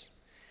practice.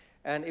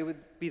 And it would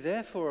be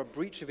therefore a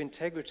breach of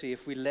integrity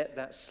if we let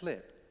that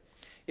slip.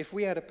 If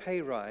we had a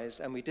pay rise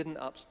and we didn't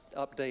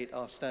update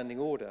our standing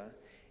order,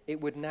 it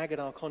would nag at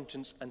our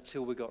conscience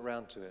until we got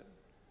round to it.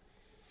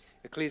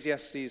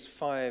 Ecclesiastes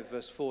 5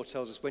 verse 4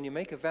 tells us, when you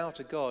make a vow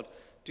to God,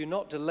 do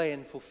not delay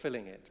in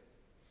fulfilling it.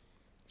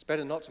 It's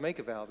better not to make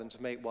a vow than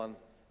to make one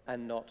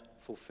and not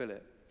fulfill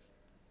it.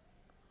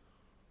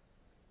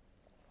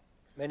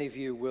 Many of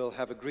you will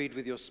have agreed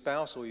with your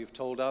spouse, or you've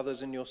told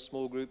others in your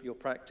small group, your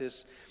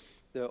practice,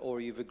 or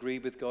you've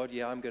agreed with God,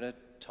 yeah, I'm going to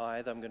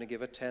tithe, I'm going to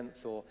give a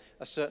tenth or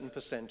a certain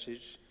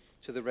percentage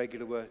to the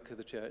regular work of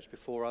the church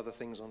before other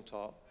things on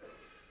top.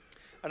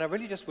 And I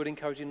really just would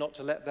encourage you not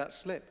to let that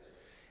slip.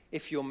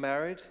 If you're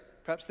married,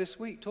 perhaps this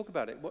week, talk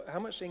about it. How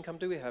much income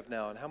do we have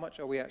now, and how much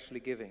are we actually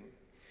giving?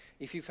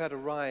 If you've had a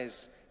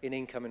rise in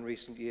income in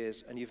recent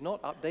years and you've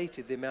not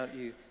updated the amount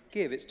you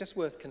give, it's just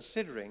worth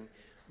considering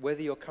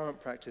whether your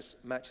current practice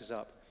matches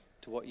up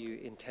to what you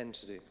intend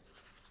to do.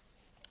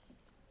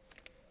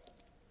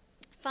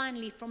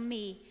 Finally, from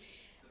me,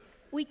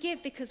 we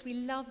give because we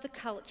love the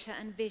culture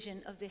and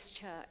vision of this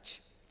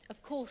church.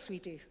 Of course we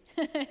do.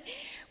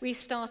 We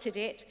started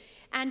it.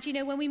 And, you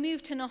know, when we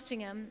moved to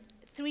Nottingham,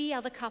 3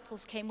 other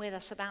couples came with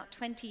us about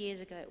 20 years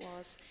ago it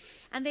was.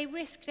 And they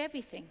risked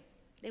everything.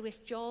 They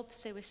risked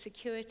jobs, they risked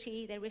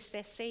security, they risked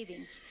their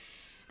savings.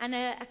 And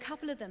a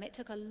couple of them, it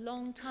took a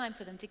long time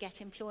for them to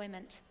get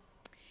employment.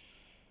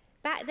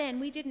 Back then,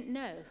 we didn't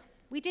know.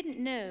 We didn't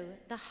know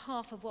the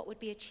half of what would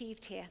be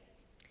achieved here.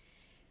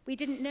 We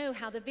didn't know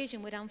how the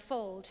vision would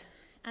unfold.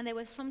 And there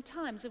were some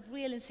times of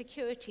real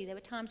insecurity. There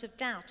were times of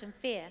doubt and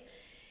fear.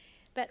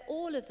 But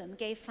all of them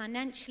gave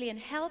financially and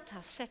helped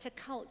us set a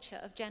culture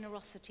of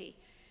generosity.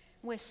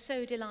 We're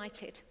so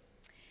delighted.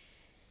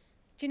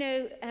 Do you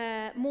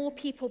know, more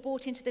people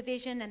bought into the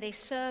vision, and they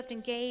served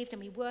and gave,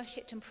 and we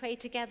worshipped and prayed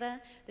together.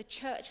 The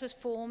church was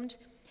formed,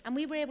 and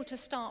we were able to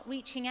start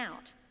reaching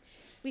out.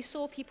 We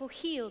saw people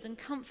healed and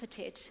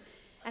comforted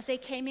as they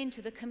came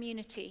into the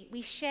community.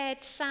 We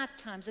shared sad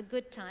times and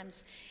good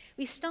times.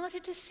 We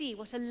started to see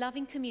what a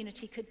loving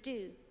community could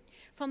do.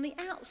 From the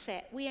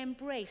outset, we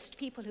embraced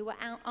people who were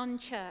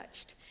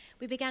unchurched.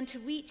 We began to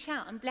reach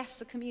out and bless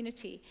the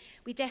community.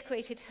 We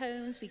decorated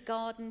homes, we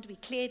gardened, we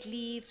cleared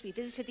leaves, we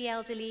visited the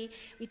elderly,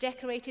 we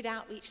decorated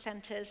outreach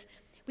centers.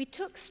 We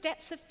took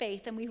steps of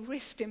faith, and we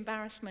risked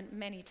embarrassment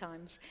many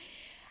times.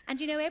 And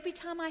you know, every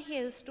time I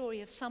hear the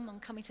story of someone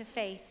coming to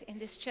faith in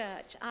this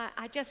church,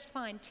 I just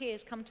find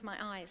tears come to my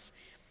eyes.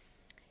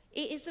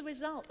 It is the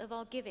result of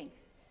our giving.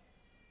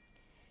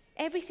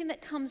 Everything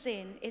that comes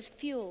in is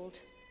fueled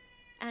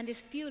and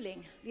is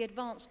fueling the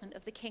advancement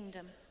of the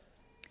kingdom.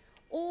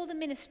 All the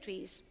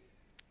ministries,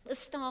 the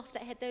staff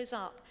that head those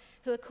up,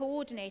 who are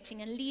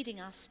coordinating and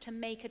leading us to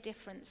make a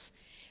difference.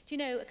 Do you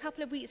know, a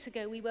couple of weeks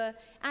ago we were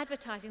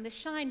advertising the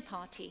Shine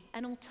Party,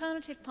 an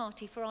alternative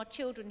party for our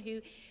children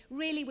who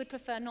really would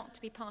prefer not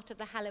to be part of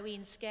the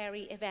Halloween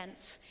scary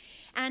events.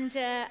 And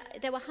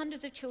there were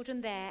hundreds of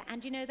children there,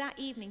 and you know, that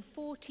evening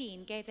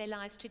 14 gave their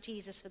lives to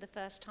Jesus for the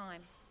first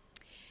time.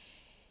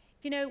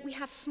 You know, we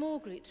have small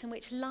groups in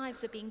which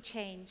lives are being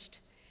changed.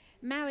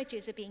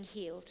 Marriages are being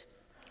healed.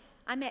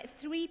 I met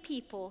 3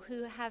 people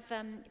who have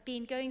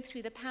been going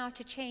through the Power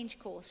to Change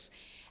course,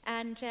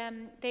 and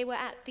they were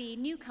at the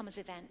newcomers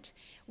event.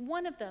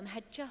 One of them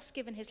had just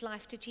given his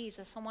life to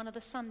Jesus on one of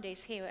the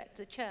Sundays here at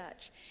the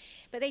church.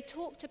 But they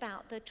talked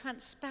about the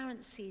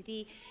transparency,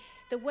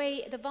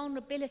 the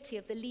vulnerability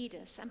of the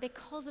leaders, and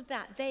because of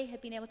that, they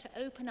have been able to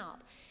open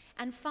up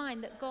and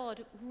find that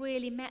God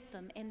really met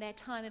them in their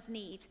time of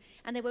need,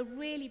 and they were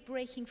really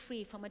breaking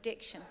free from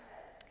addiction.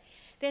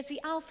 There's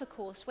the Alpha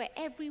course, where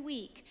every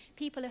week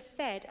people are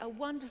fed a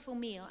wonderful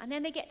meal, and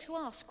then they get to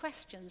ask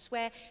questions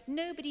where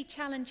nobody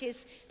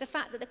challenges the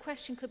fact that the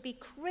question could be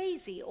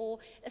crazy or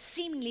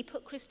seemingly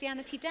put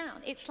Christianity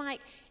down. It's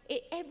like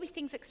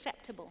everything's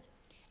acceptable,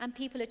 and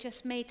people are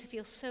just made to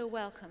feel so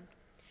welcome.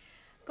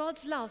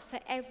 God's love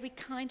for every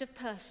kind of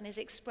person is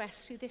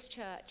expressed through this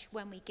church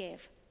when we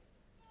give.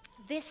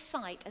 This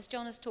site, as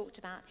John has talked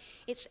about,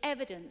 it's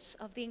evidence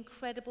of the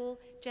incredible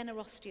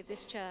generosity of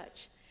this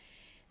church.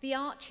 The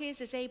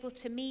Arches is able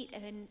to meet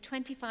in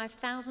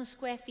 25,000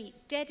 square feet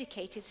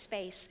dedicated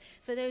space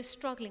for those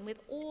struggling with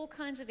all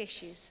kinds of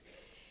issues.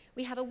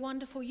 We have a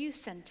wonderful youth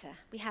centre.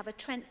 We have a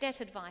Trent Debt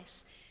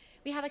Advice.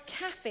 We have a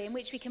cafe in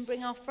which we can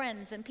bring our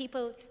friends, and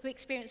people who are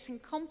experiencing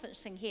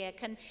conferencing here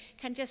can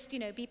just,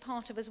 be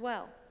part of as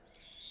well.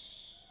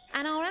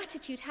 And our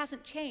attitude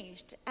hasn't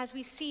changed as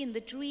we've seen the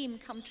dream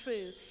come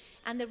true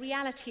and the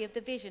reality of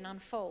the vision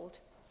unfold.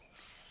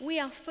 We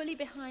are fully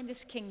behind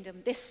this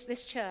kingdom,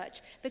 this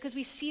church, because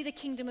we see the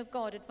kingdom of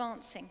God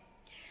advancing.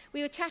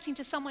 We were chatting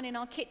to someone in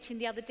our kitchen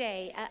the other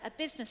day, a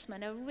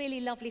businessman, a really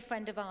lovely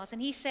friend of ours, and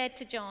he said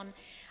to John,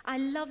 I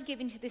love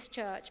giving to this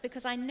church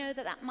because I know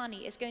that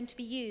money is going to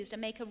be used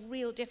and make a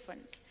real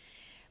difference.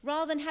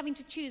 Rather than having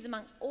to choose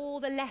amongst all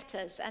the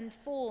letters and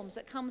forms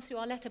that come through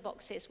our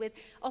letterboxes with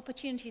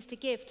opportunities to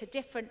give to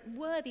different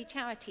worthy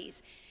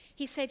charities,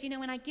 he said,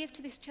 when I give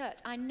to this church,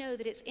 I know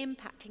that it's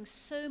impacting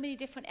so many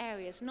different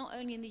areas, not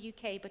only in the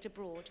UK, but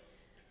abroad.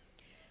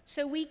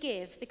 So we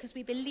give because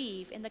we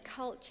believe in the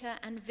culture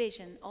and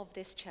vision of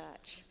this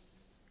church.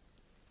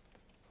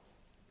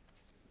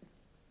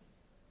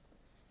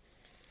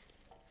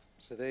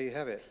 So there you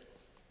have it.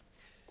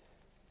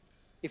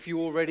 If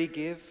you already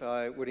give,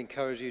 I would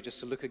encourage you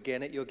just to look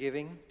again at your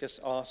giving. Just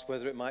ask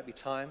whether it might be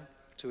time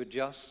to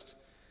adjust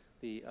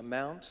the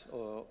amount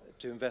or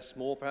to invest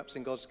more perhaps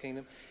in God's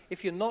kingdom.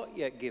 If you're not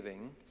yet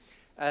giving,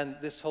 and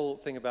this whole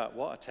thing about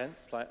what, a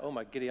tenth? Like, oh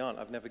my giddy aunt,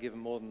 I've never given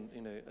more than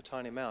a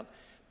tiny amount.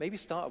 Maybe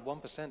start at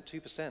 1%,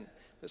 2%,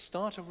 but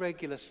start a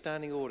regular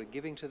standing order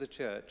giving to the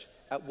church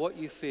at what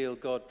you feel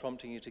God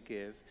prompting you to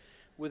give,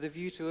 with a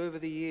view to over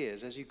the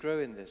years, as you grow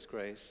in this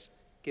grace,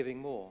 giving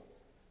more.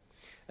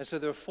 And so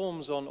there are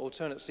forms on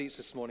alternate seats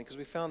this morning, because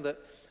we found that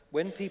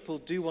when people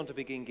do want to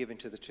begin giving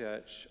to the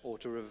church or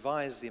to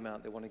revise the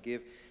amount they want to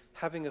give,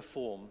 having a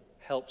form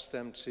helps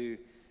them to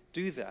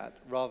do that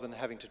rather than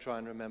having to try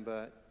and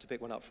remember to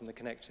pick one up from the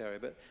Connect area.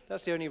 But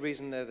that's the only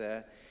reason they're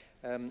there.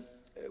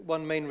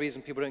 One main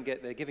reason people don't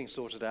get their giving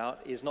sorted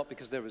out is not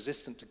because they're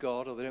resistant to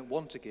God or they don't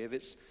want to give,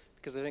 it's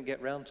because they don't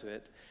get round to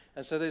it.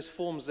 And so those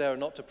forms there are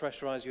not to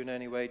pressurize you in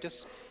any way.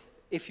 Just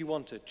if you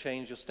want to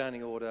change your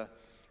standing order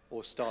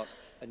or start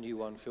a new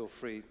one, feel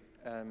free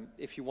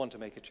if you want to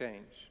make a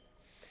change.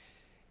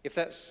 If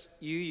that's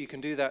you, you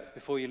can do that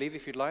before you leave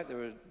if you'd like.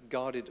 There are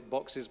guarded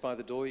boxes by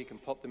the door. You can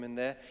pop them in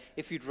there.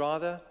 If you'd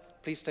rather,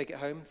 please take it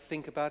home,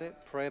 think about it,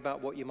 pray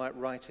about what you might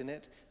write in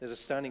it. There's a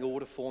standing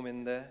order form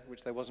in there,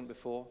 which there wasn't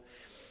before.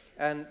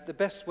 And the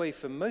best way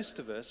for most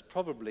of us,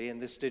 probably in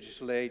this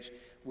digital age,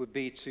 would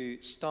be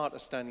to start a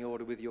standing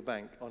order with your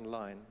bank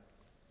online.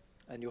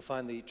 And you'll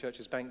find the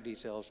church's bank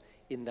details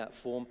in that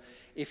form.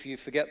 If you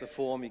forget the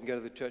form, you can go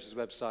to the church's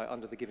website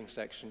under the giving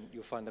section.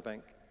 You'll find the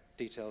bank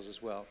details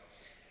as well.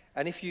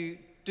 And if you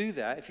do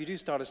that, if you do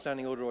start a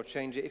standing order or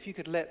change it, if you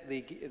could let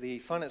the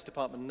finance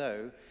department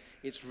know,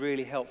 it's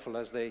really helpful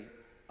as they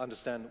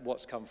understand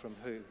what's come from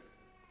who.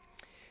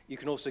 You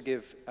can also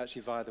give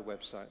actually via the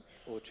website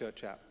or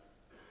church app.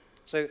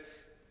 So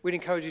we'd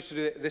encourage you to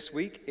do it this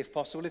week, if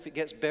possible. If it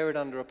gets buried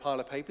under a pile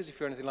of papers, if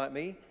you're anything like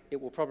me,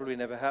 it will probably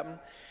never happen.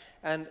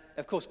 And,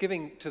 of course,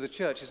 giving to the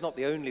church is not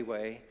the only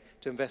way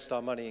to invest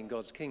our money in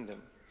God's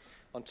kingdom.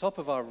 On top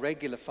of our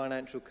regular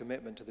financial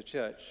commitment to the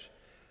church,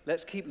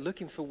 let's keep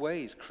looking for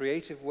ways,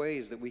 creative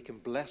ways, that we can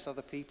bless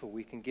other people,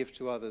 we can give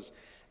to others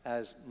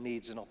as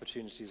needs and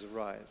opportunities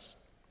arise.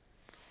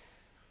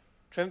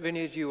 Trent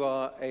Vineyard, you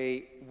are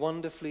a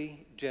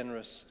wonderfully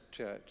generous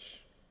church.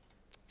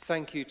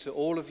 Thank you to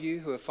all of you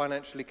who are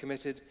financially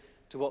committed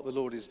to what the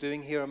Lord is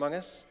doing here among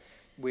us.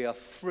 We are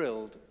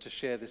thrilled to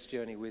share this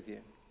journey with you.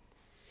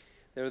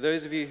 There are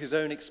those of you whose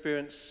own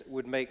experience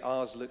would make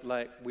ours look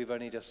like we've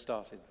only just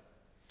started.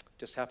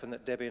 Just happened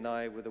that Debbie and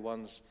I were the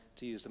ones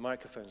to use the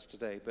microphones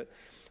today. But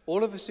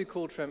all of us who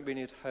call Trent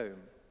Vineyard home,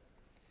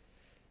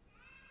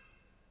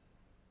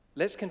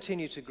 let's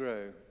continue to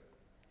grow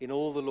in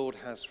all the Lord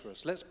has for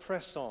us. Let's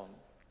press on.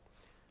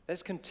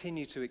 Let's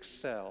continue to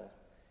excel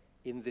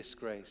in this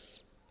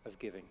grace of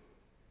giving.